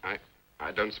check.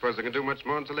 I don't suppose they can do much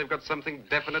more until they've got something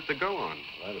definite to go on.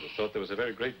 Well, I would have thought there was a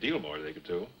very great deal more they could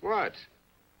do. What?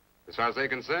 As far as they're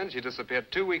concerned, she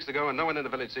disappeared 2 weeks ago, and no one in the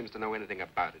village seems to know anything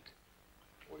about it.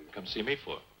 What did you come see me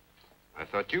for? I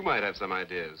thought you might have some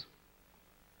ideas.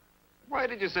 Why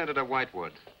did you send her to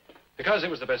Whitewood? Because it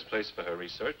was the best place for her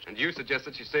research. And you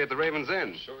suggested she stay at the Raven's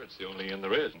Inn. Sure, it's the only inn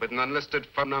there is. With an unlisted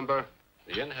phone number?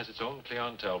 The inn has its own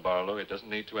clientele, Barlow. It doesn't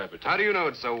need to advertise. How do you know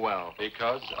it so well?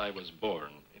 Because I was born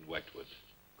in Whitewood.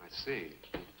 I see.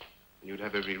 And you'd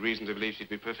have every reason to believe she'd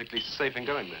be perfectly safe in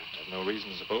going there. I have no reason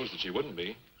to suppose that she wouldn't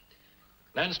be.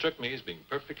 Nan struck me as being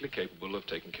perfectly capable of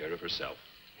taking care of herself.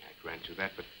 Yeah, I grant you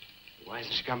that, but why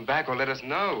hasn't she come back or let us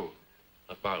know?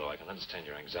 Look, Barlow, I can understand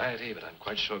your anxiety, but I'm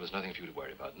quite sure there's nothing for you to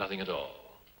worry about. Nothing at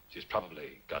all. She's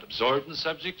probably got absorbed in the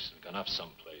subjects and gone off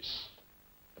someplace.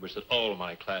 I wish that all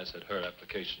my class had her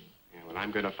application. Yeah, well,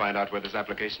 I'm going to find out where this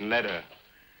application led her.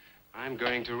 I'm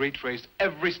going to retrace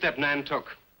every step Nan took.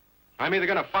 I'm either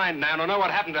going to find Nan or know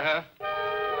what happened to her.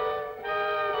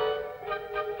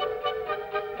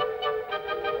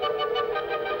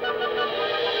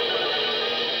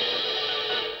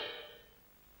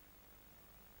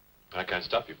 I can't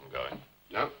stop you from going.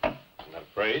 No. I'm not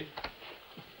afraid.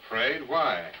 Afraid?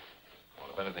 Why? Well,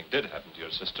 if anything did happen to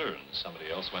your sister and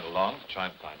somebody else went along to try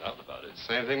and find out about it.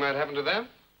 Same thing might happen to them?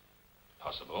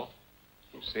 Possible.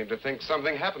 You seem to think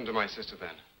something happened to my sister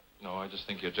then. No, I just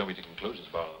think you're jumping to conclusions,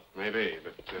 Barlow. Maybe,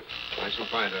 but I shall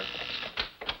find her.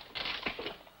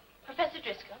 Professor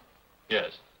Driscoll,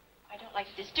 Yes. I don't like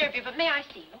to disturb you, but may I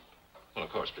see you? Well,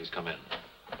 of course, please come in.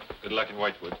 Good luck in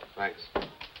Whitewood. Thanks.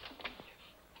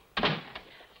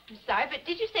 I'm sorry, but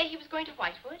did you say he was going to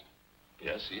Whitewood?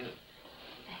 Yes, he is.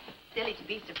 Silly to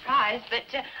be surprised, but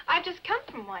I've just come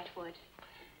from Whitewood.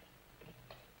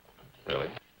 Really?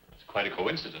 It's quite a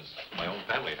coincidence. My own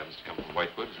family happens to come from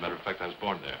Whitewood. As a matter of fact, I was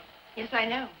born there. Yes, I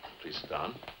know. Please sit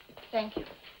down. Thank you.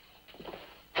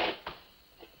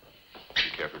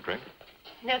 You care for a drink?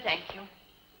 No, thank you.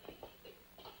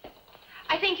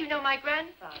 I think you know my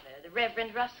grandfather, the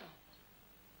Reverend Russell.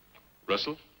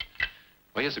 Russell?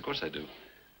 Why, yes, of course I do.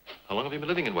 How long have you been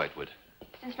living in Whitewood?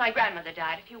 Since my grandmother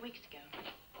died a few weeks ago.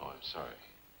 Oh, I'm sorry.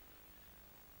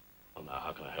 Well, now,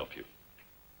 how can I help you?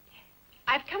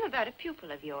 I've come about a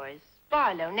pupil of yours,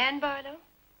 Barlow, Nan Barlow.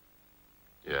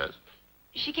 Yes?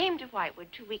 She came to Whitewood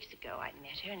 2 weeks ago. I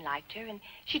met her and liked her, and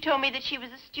she told me that she was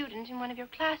a student in one of your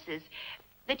classes,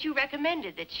 that you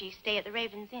recommended that she stay at the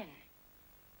Raven's Inn.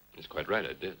 That's quite right,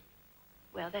 I did.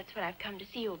 Well, that's what I've come to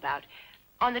see you about.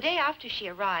 On the day after she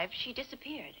arrived, she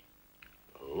disappeared.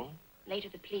 Oh? Later,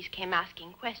 the police came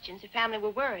asking questions. Her family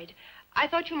were worried. I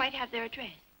thought you might have their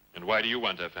address. And why do you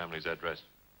want our family's address?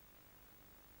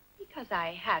 Because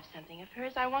I have something of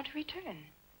hers I want to return.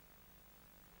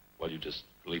 Well, you just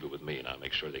leave it with me, and I'll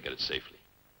make sure they get it safely.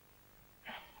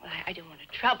 Well, I don't want to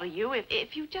trouble you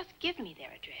if you just give me their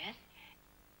address.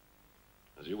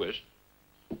 As you wish.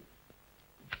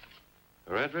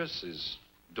 Her address is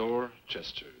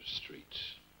Dorchester Street,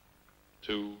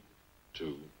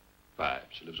 225.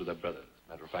 She lives with her brother. As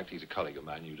a matter of fact, he's a colleague of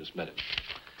mine. You just met him.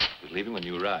 He was leaving when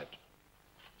you arrived.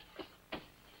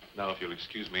 Now, if you'll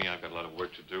excuse me, I've got a lot of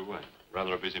work to do. I'm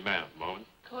rather a busy man at the moment.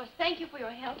 Of course. Thank you for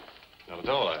your help. Not at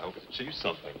all. I hope it achieves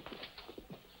something.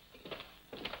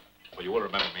 Well, you will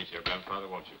remember me to your grandfather,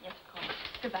 won't you? Yes, of course.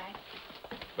 Goodbye.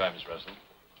 Goodbye, Miss Russell.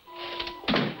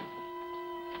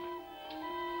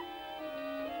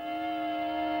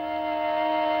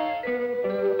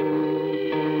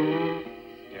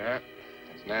 Yeah,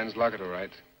 it's Nan's locket, all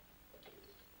right.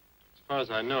 As far as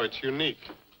I know, it's unique.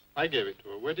 I gave it to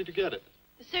her. Where did you get it?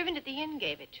 The servant at the inn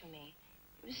gave it to me.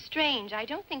 It was strange. I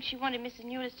don't think she wanted Mrs.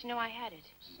 Newless to know I had it.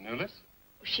 Mrs. Newless?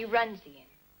 She runs the inn.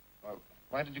 Well,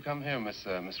 why did you come here, Miss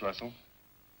Russell?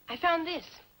 I found this.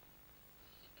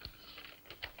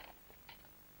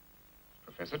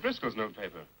 Professor Driscoll's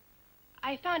notepaper.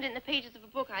 I found it in the pages of a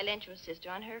book I lent your sister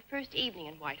on her first evening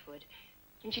in Whitewood.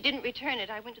 When she didn't return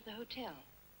it, I went to the hotel.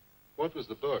 What was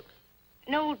the book?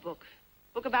 An old book.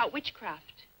 Book about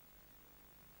witchcraft.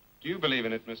 Do you believe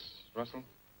in it, Miss Russell?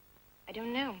 I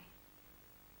don't know.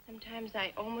 Sometimes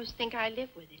I almost think I live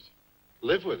with it.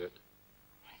 Live with it?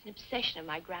 It's an obsession of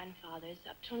my grandfather's.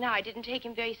 Up till now, I didn't take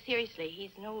him very seriously.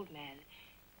 He's an old man.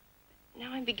 But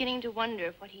now I'm beginning to wonder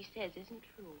if what he says isn't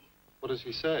true. What does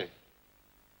he say?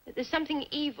 That there's something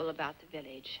evil about the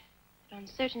village. That on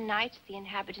certain nights, the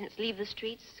inhabitants leave the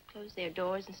streets, close their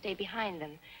doors, and stay behind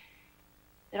them.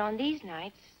 That on these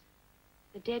nights,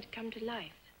 the dead come to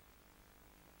life.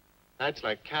 Nights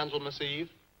like Candlemas Eve?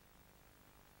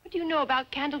 What do you know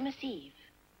about Candlemas Eve?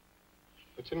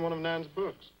 It's in one of Nan's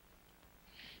books.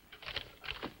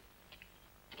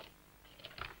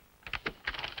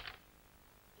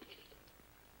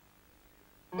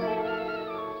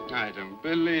 I don't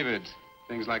believe it.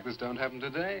 Things like this don't happen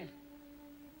today.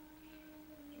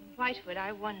 In Whitewood,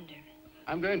 I wonder.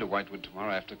 I'm going to Whitewood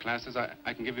tomorrow after classes.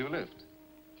 I can give you a lift.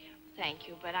 Thank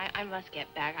you, but I must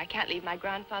get back. I can't leave my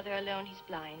grandfather alone. He's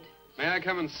blind. May I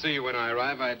come and see you when I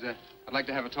arrive? I'd like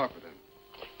to have a talk with him.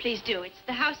 Please do. It's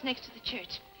the house next to the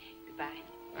church. Goodbye.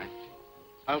 Bye.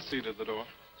 I'll see you at the door.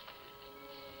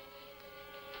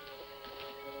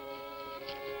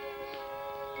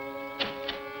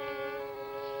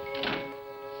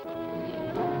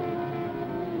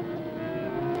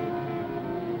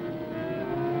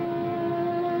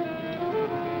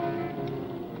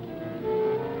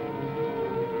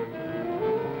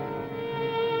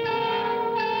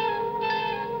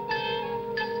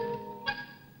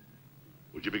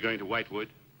 Would you be going to Whitewood?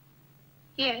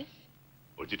 Yes.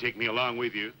 Would you take me along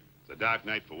with you? It's a dark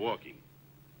night for walking.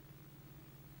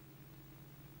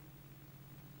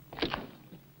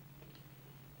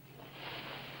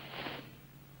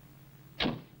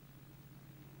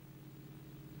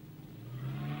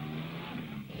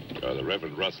 You're the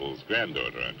Reverend Russell's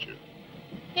granddaughter, aren't you?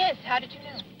 Yes, how did you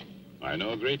know? I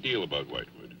know a great deal about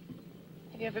Whitewood.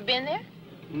 Have you ever been there?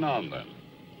 Now and then.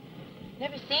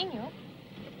 Never seen you.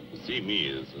 To see me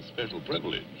is a special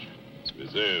privilege. It's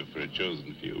reserved for a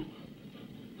chosen few.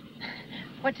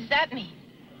 What does that mean?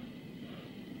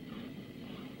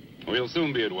 We'll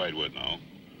soon be at Whitewood now.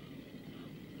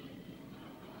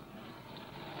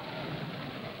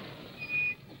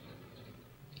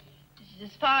 This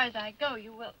is as far as I go.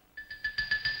 You will...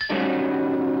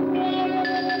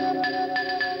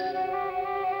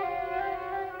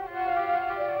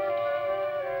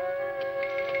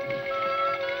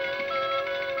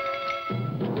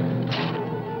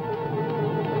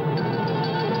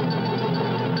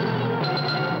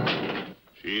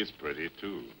 She's pretty,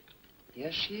 too.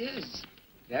 Yes, she is.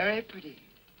 Very pretty.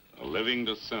 A living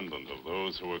descendant of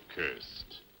those who were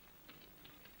cursed.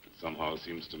 It somehow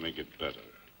seems to make it better.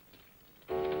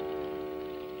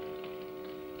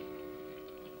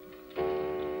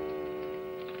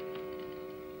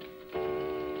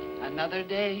 Another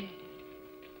day.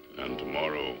 And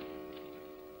tomorrow.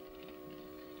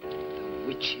 The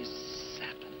witch's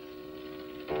Sabbath.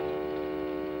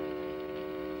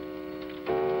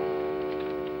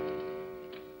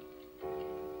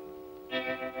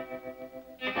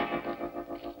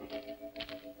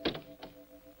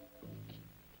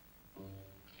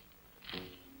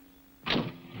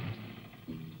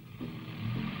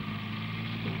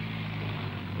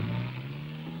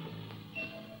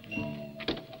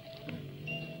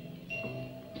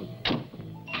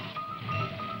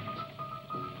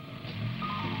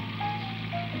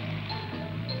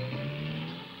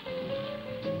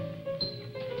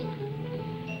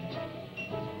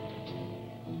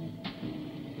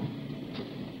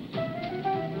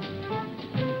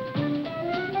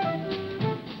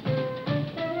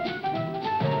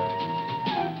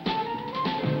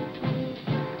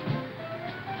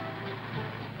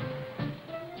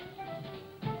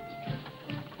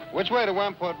 Which way to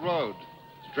Wamport Road?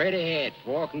 Straight ahead.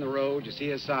 Walking the road, you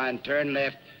see a sign, turn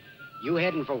left. You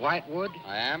heading for Whitewood?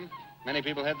 I am. Many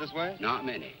people head this way? Not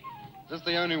many. Is this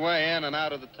the only way in and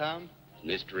out of the town?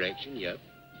 Misdirection, yep.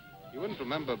 You wouldn't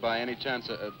remember by any chance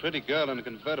a pretty girl in a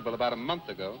convertible about a month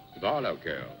ago? The Barlow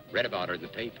girl. Read about her in the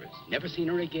papers. Never seen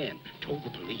her again. Told the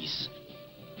police.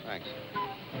 Thanks.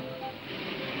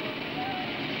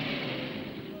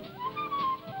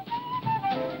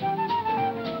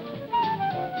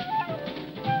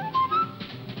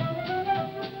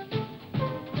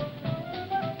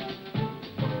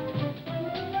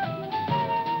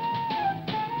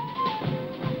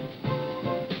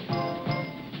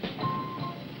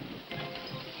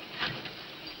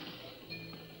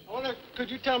 Could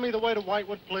you tell me the way to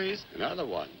Whitewood, please? Another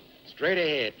one. Straight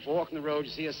ahead. Fork in the road, you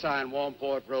see a sign,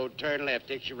 Wamport Road. Turn left,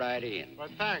 takes you right in. Well,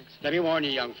 thanks. Let me warn you,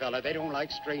 young fella, they don't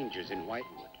like strangers in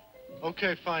Whitewood.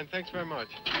 Okay, fine. Thanks very much.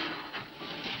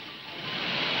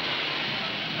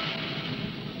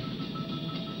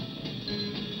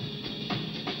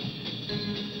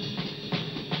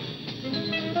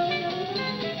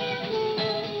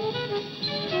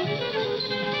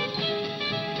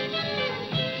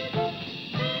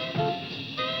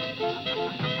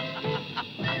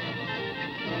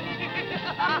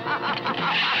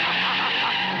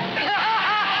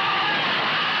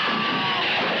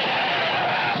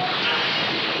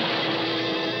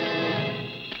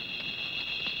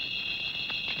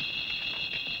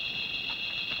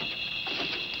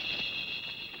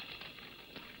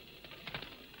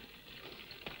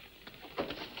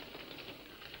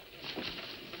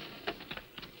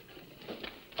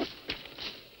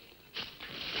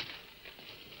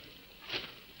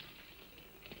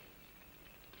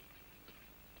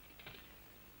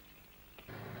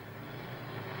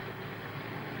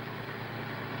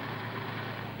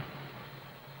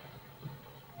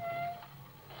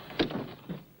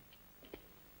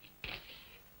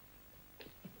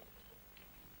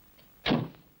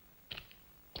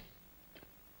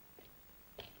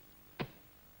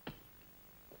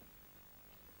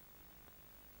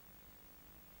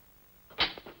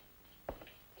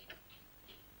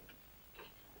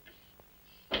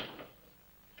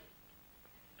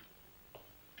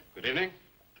 Good evening.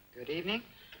 Good evening.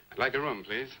 I'd like a room,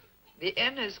 please. The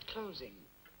inn is closing.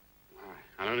 Why,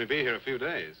 I'll only be here a few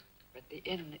days. But the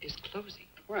inn is closing.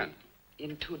 When?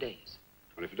 In 2 days.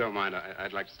 Well, if you don't mind,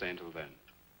 I'd like to stay until then.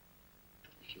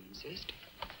 If you insist.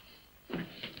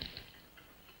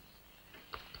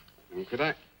 Well, could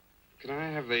I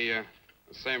have the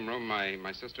same room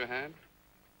my sister had?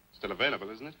 Still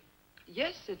available, isn't it?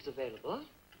 Yes, it's available.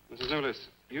 Mrs. Newless,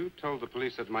 you told the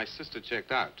police that my sister checked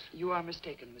out. You are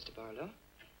mistaken, Mr. Barlow.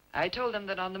 I told them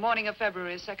that on the morning of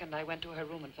February 2nd, I went to her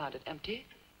room and found it empty,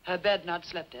 her bed not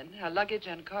slept in, her luggage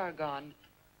and car gone,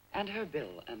 and her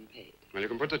bill unpaid. Well, you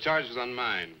can put the charges on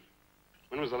mine.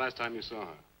 When was the last time you saw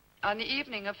her? On the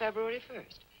evening of February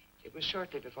 1st. It was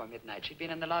shortly before midnight. She'd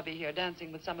been in the lobby here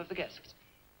dancing with some of the guests.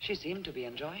 She seemed to be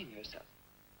enjoying herself.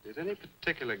 Did any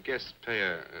particular guest pay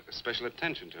a special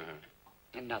attention to her?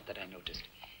 And not that I noticed.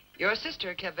 Your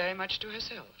sister kept very much to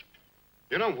herself.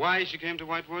 You know why she came to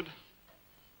Whitewood?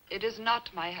 It is not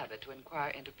my habit to inquire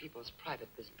into people's private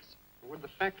business. Would the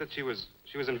fact that she was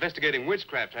investigating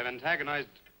witchcraft have antagonized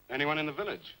anyone in the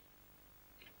village?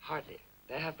 Hardly.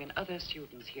 There have been other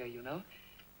students here, you know.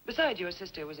 Besides, your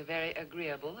sister was a very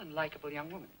agreeable and likable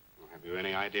young woman. Well, have you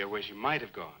any idea where she might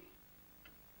have gone?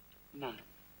 None.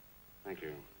 Thank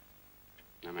you.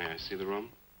 Now, may I see the room?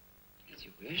 As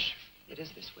you wish. It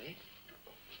is this way.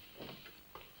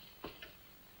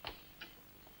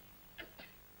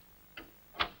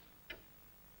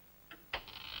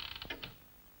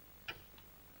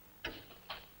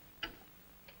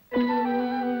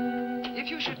 If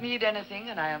you should need anything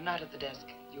and I am not at the desk,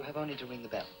 you have only to ring the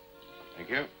bell. Thank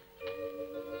you.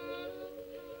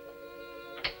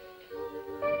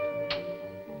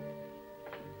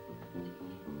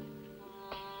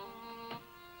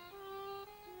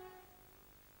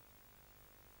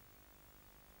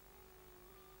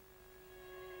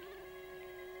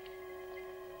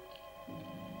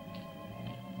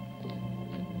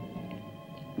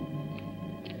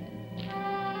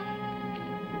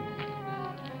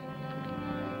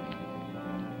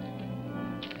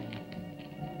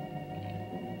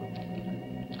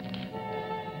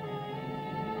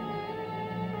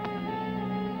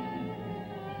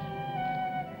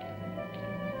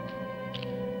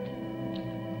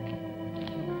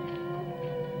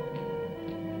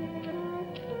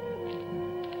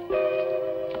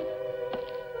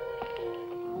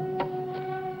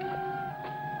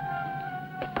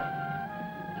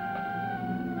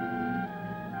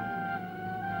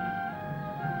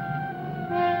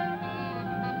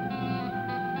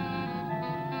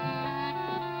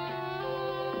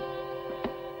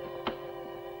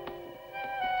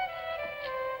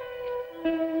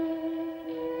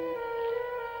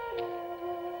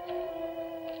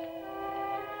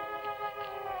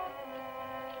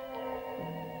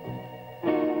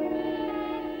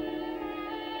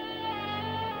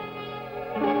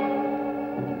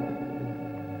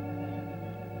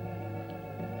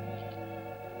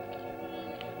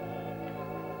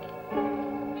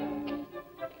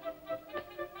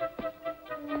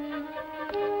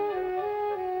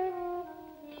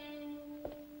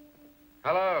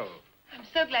 Hello. I'm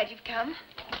so glad you've come.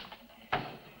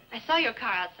 I saw your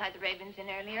car outside the Ravens Inn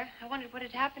earlier. I wondered what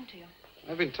had happened to you.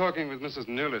 I've been talking with Mrs.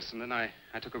 Newless, and then I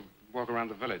took a walk around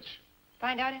the village.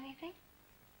 Find out anything?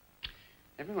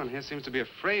 Everyone here seems to be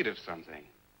afraid of something.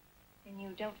 And you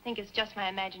don't think it's just my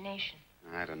imagination?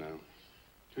 I don't know.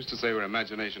 Who's to say where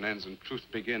imagination ends and truth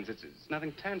begins? It's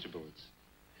nothing tangible. It's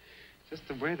just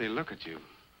the way they look at you.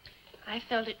 I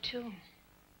felt it, too.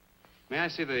 May I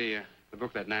see the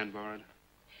book that Nan borrowed?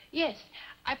 Yes.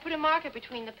 I put a marker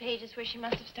between the pages where she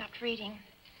must have stopped reading.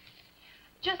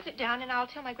 Just sit down, and I'll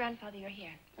tell my grandfather you're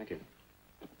here. Thank you.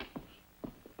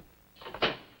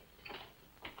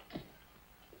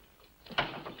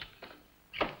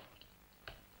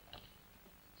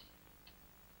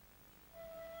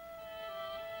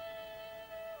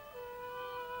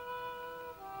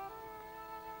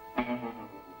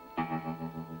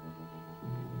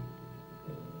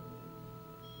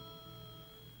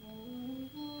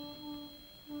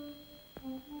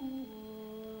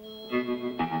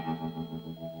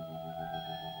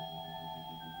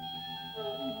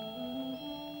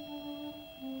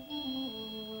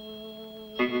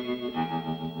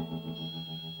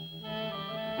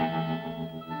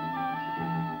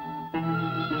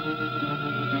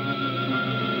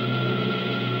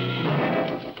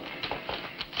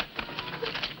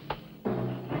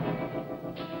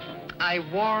 I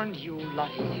warned you,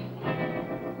 Lottie.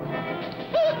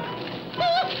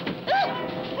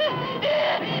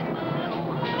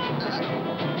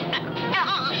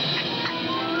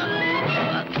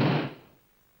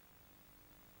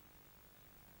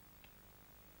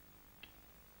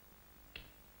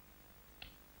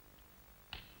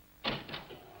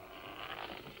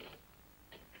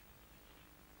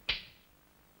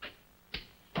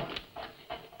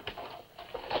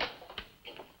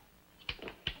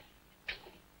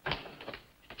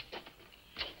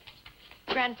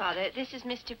 Grandfather, this is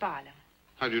Mr. Barlow.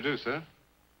 How do you do, sir?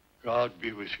 God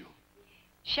be with you.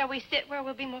 Shall we sit where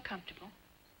we'll be more comfortable?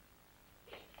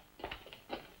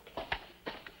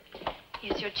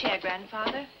 Here's your chair,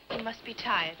 Grandfather. You must be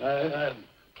tired. I am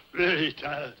very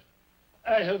tired.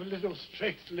 I have little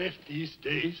strength left these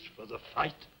days for the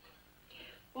fight.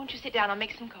 Won't you sit down? I'll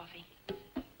make some coffee.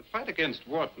 The fight against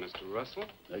what, Mr. Russell?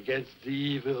 Against the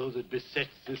evil that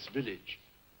besets this village.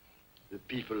 The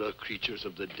people are creatures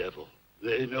of the devil.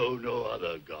 They know no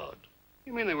other god.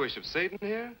 You mean they worship Satan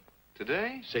here?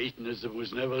 Today? Satanism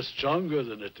was never stronger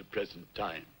than at the present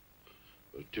time.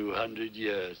 For 200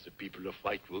 years, the people of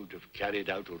Whitewood have carried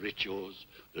out rituals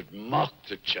that mock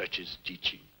the church's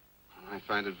teaching. I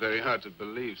find it very hard to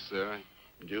believe, sir.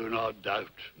 Do not doubt,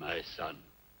 my son.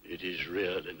 It is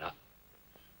real enough.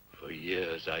 For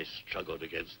years, I struggled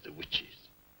against the witches.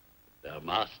 Their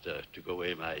master took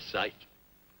away my sight.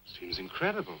 Seems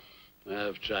incredible. I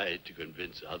have tried to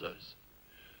convince others.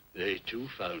 They, too,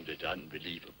 found it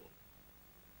unbelievable.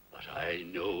 But I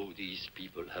know these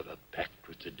people have a pact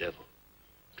with the devil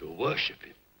to worship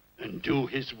him and do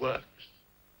his works.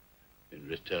 In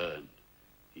return,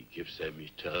 he gives them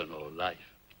eternal life.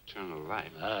 Eternal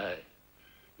life? Aye.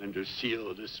 And to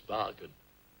seal this bargain,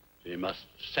 they must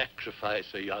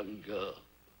sacrifice a young girl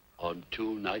on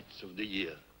 2 nights of the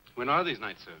year. When are these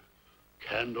nights, sir?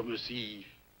 Candlemas Eve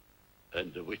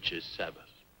and the witch's Sabbath.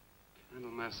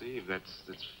 Candlemas Eve, that's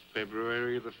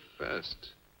February the 1st.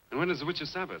 And when is the witch's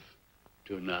Sabbath?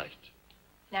 Tonight.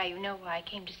 Now you know why I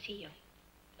came to see you.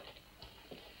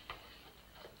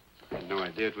 I had no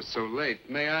idea it was so late.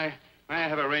 May I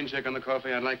have a rain check on the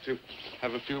coffee? I'd like to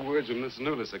have a few words with Miss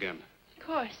Newless again. Of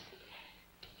course.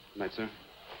 Good night, sir.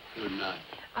 Good night.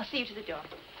 I'll see you to the door.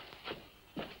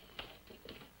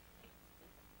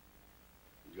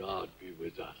 God be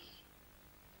with us.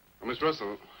 Oh, Miss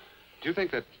Russell, do you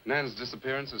think that Nan's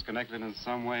disappearance is connected in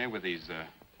some way with these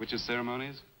witches'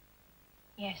 ceremonies?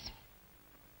 Yes.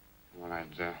 Well,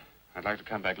 I'd like to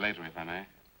come back later, if I may.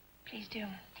 Please do.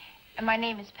 And my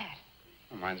name is Pat.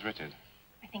 Oh, mine's Richard.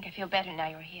 I think I feel better now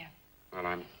you're here. Well,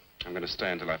 I'm going to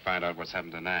stay until I find out what's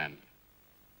happened to Nan.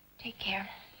 Take care.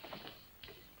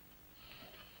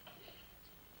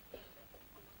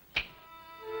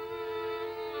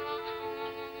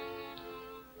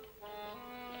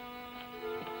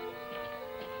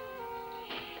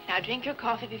 Now drink your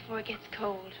coffee before it gets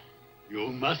cold. You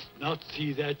must not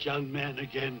see that young man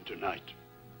again tonight.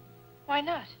 Why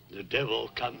not? The devil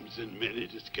comes in many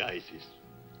disguises.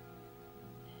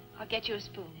 I'll get you a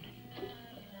spoon.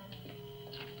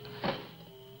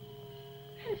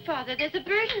 Grandfather, there's a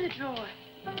bird in the drawer.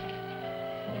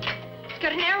 It's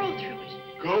got an arrow through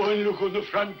it. Go and look on the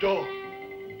front door.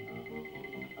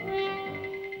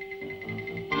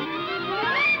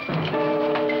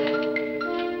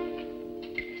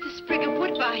 It's a sprig of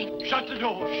woodbine. Shut the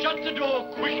door. Shut the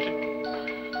door, quickly.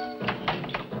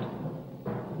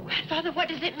 Grandfather, what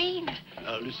does it mean?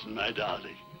 Now listen, my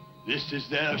darling. This is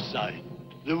their sign.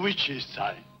 The witch's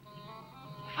sign.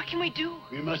 What can we do?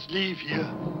 We must leave here.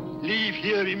 Leave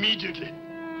here immediately.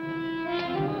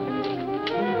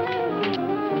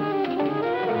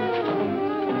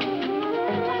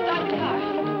 Stop the car.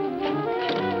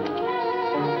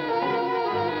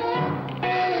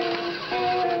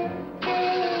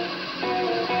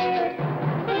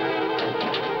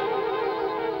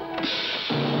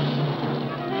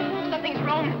 Something's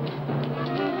wrong.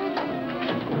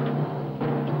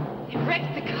 It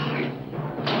wrecked the car.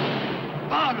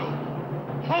 Barlow!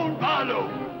 Phone Barlow!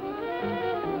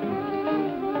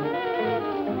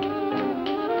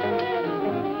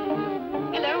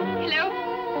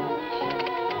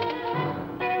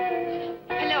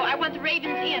 Raven's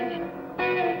Inn.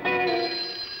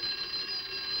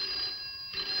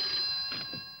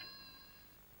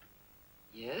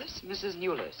 Yes, Mrs.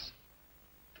 Newless.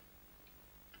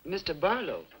 Mr.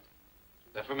 Barlow.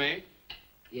 That for me?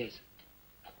 Yes.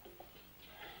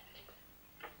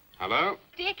 Hello?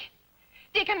 Dick!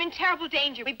 Dick, I'm in terrible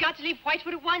danger. We've got to leave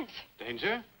Whitewood at once.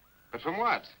 Danger? But from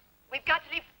what? We've got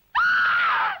to leave...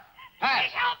 Pat!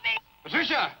 Please help me!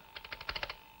 Patricia!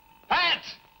 Pat!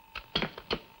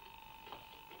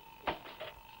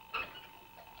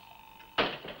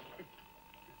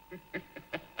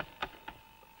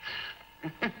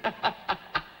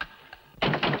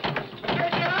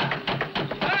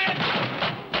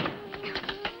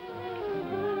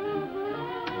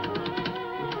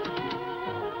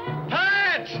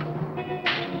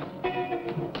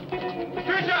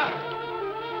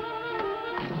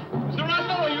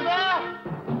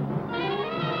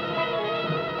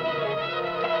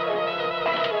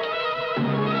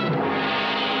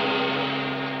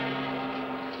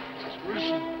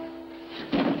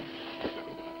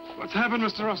 What's happened,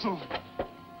 Mr. Russell?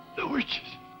 The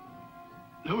witches.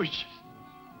 The witches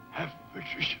have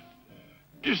Patricia.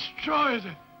 Destroy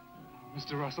them.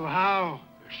 Mr. Russell, how?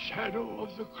 The shadow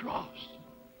of the cross.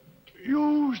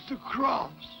 Use the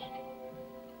cross.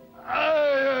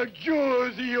 I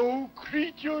adjure thee, O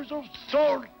creatures of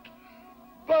salt,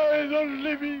 by the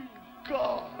living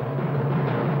God.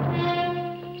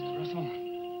 Mr. Russell.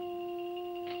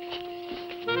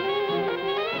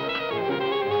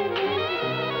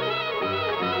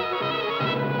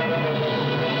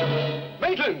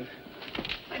 Maitland!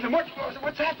 Maitland,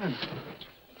 what's happened?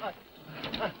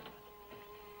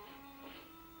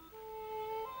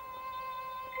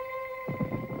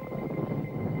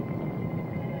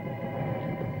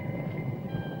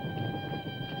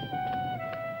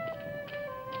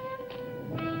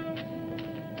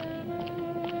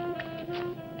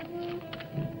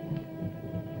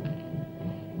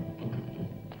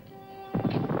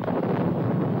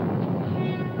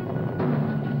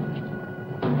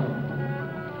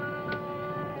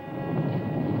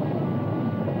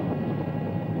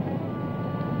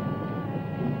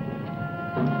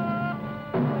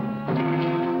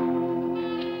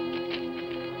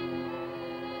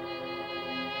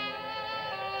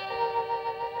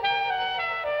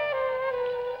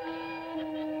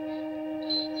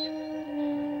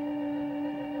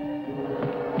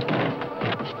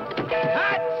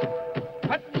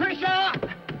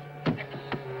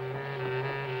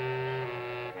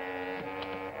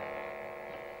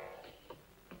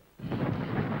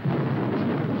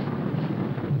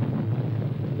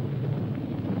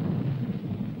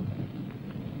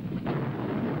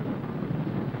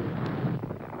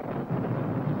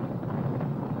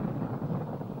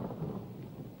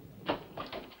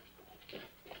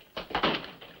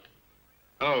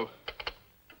 Hello.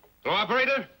 Hello,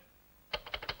 operator?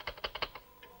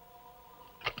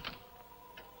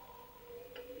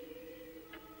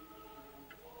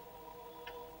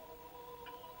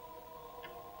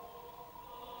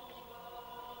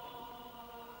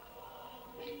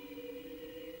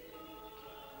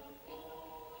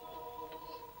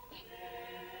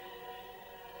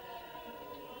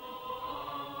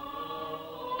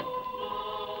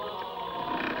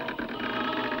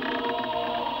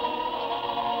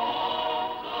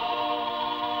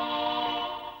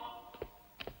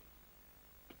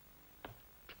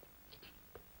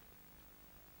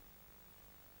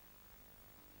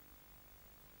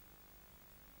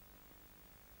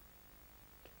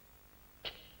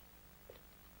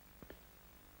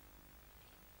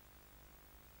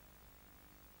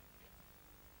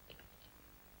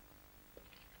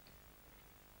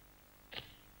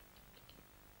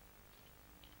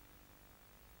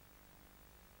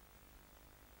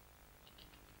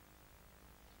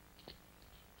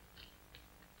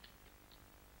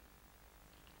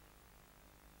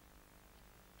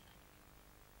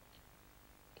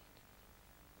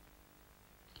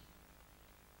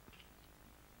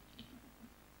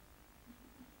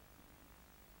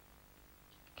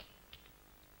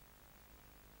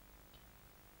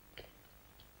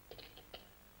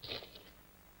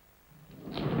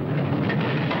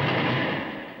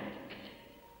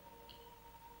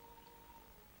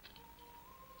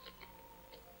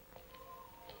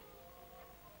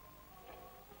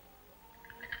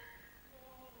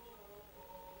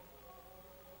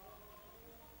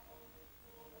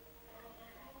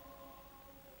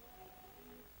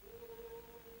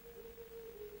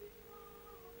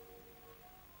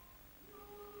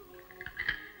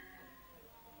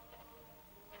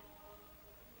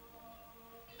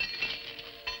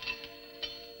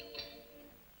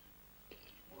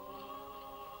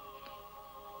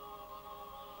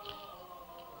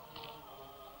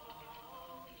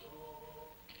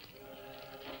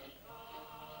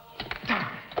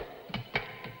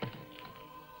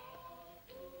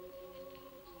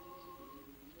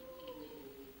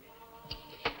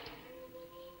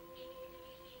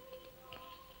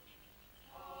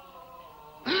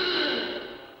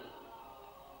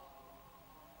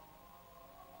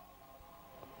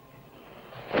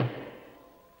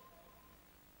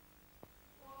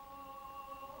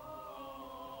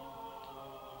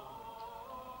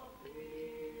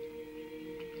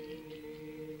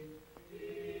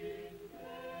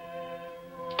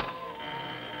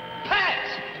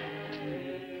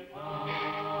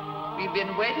 We've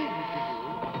been waiting for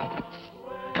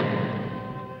you.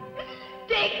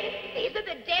 Dick, these are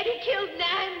the dead who killed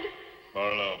Nan.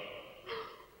 Barlow.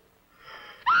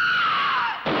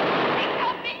 Dick,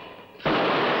 help me.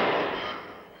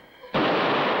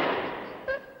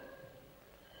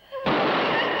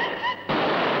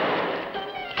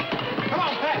 Come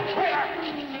on, Pat. Hurry up.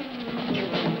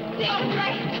 Dick,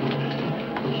 right.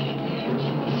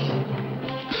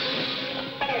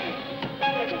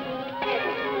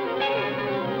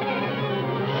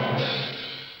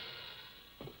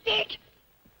 Dick!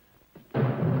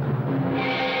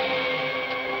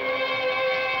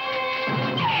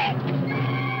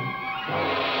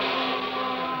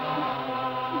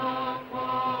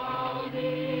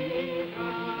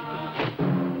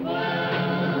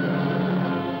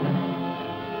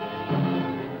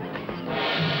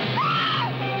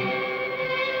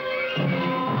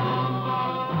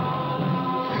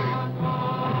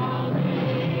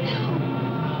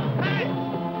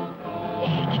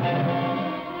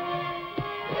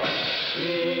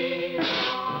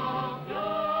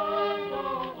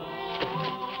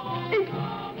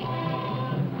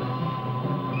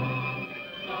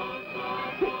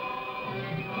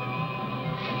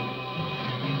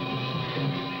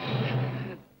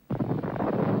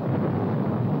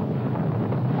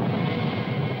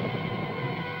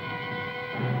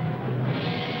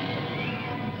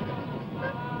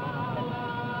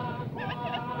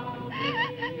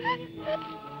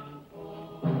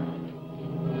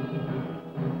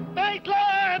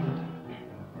 Maitland!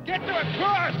 Get to a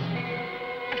cross!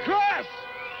 A cross!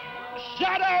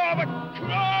 Shadow of a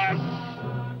cross!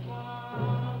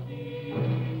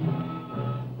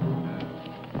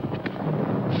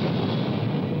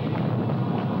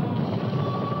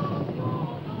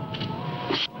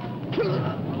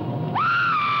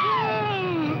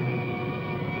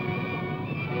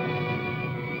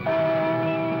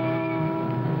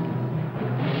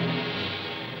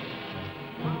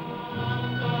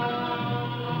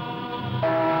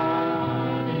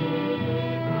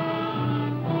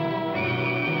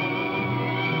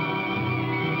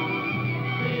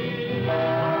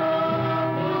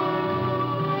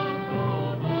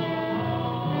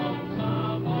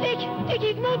 Dick,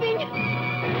 he's moving.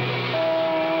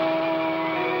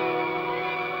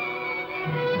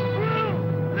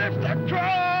 Lift the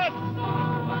cross!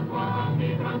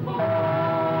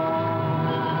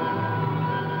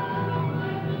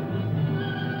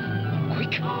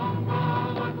 Quick!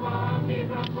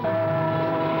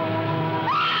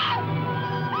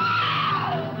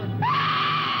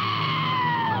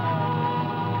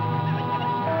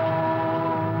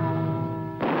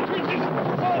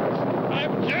 I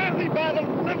am jersey by the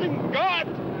living God!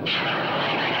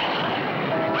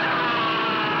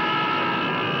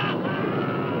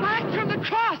 Back from the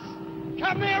cross!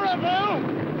 Come nearer, Bill!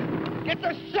 Get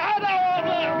the shadow of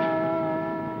him!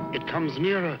 It comes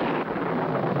nearer.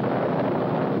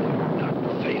 Not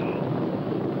fail.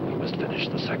 We must finish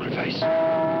the sacrifice.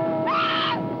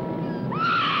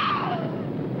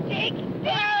 Dick!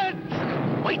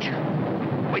 Wait!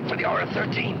 Wait for the hour of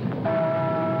 13.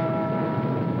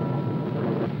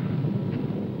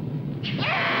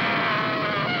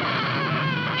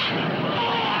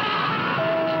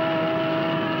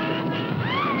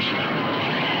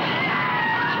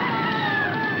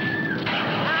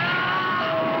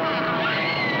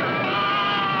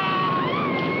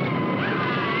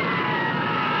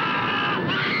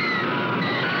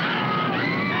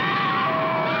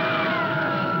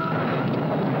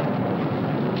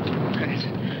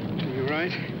 I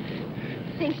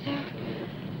think so.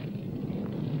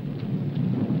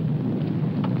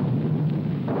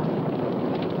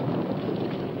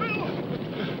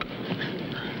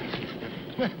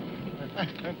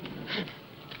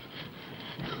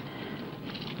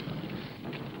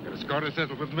 Got a score to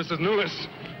settle with Mrs. Newless.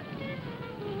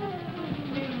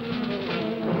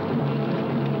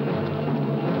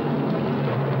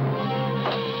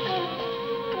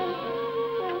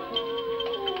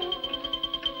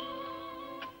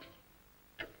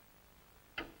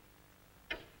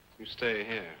 You stay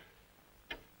here.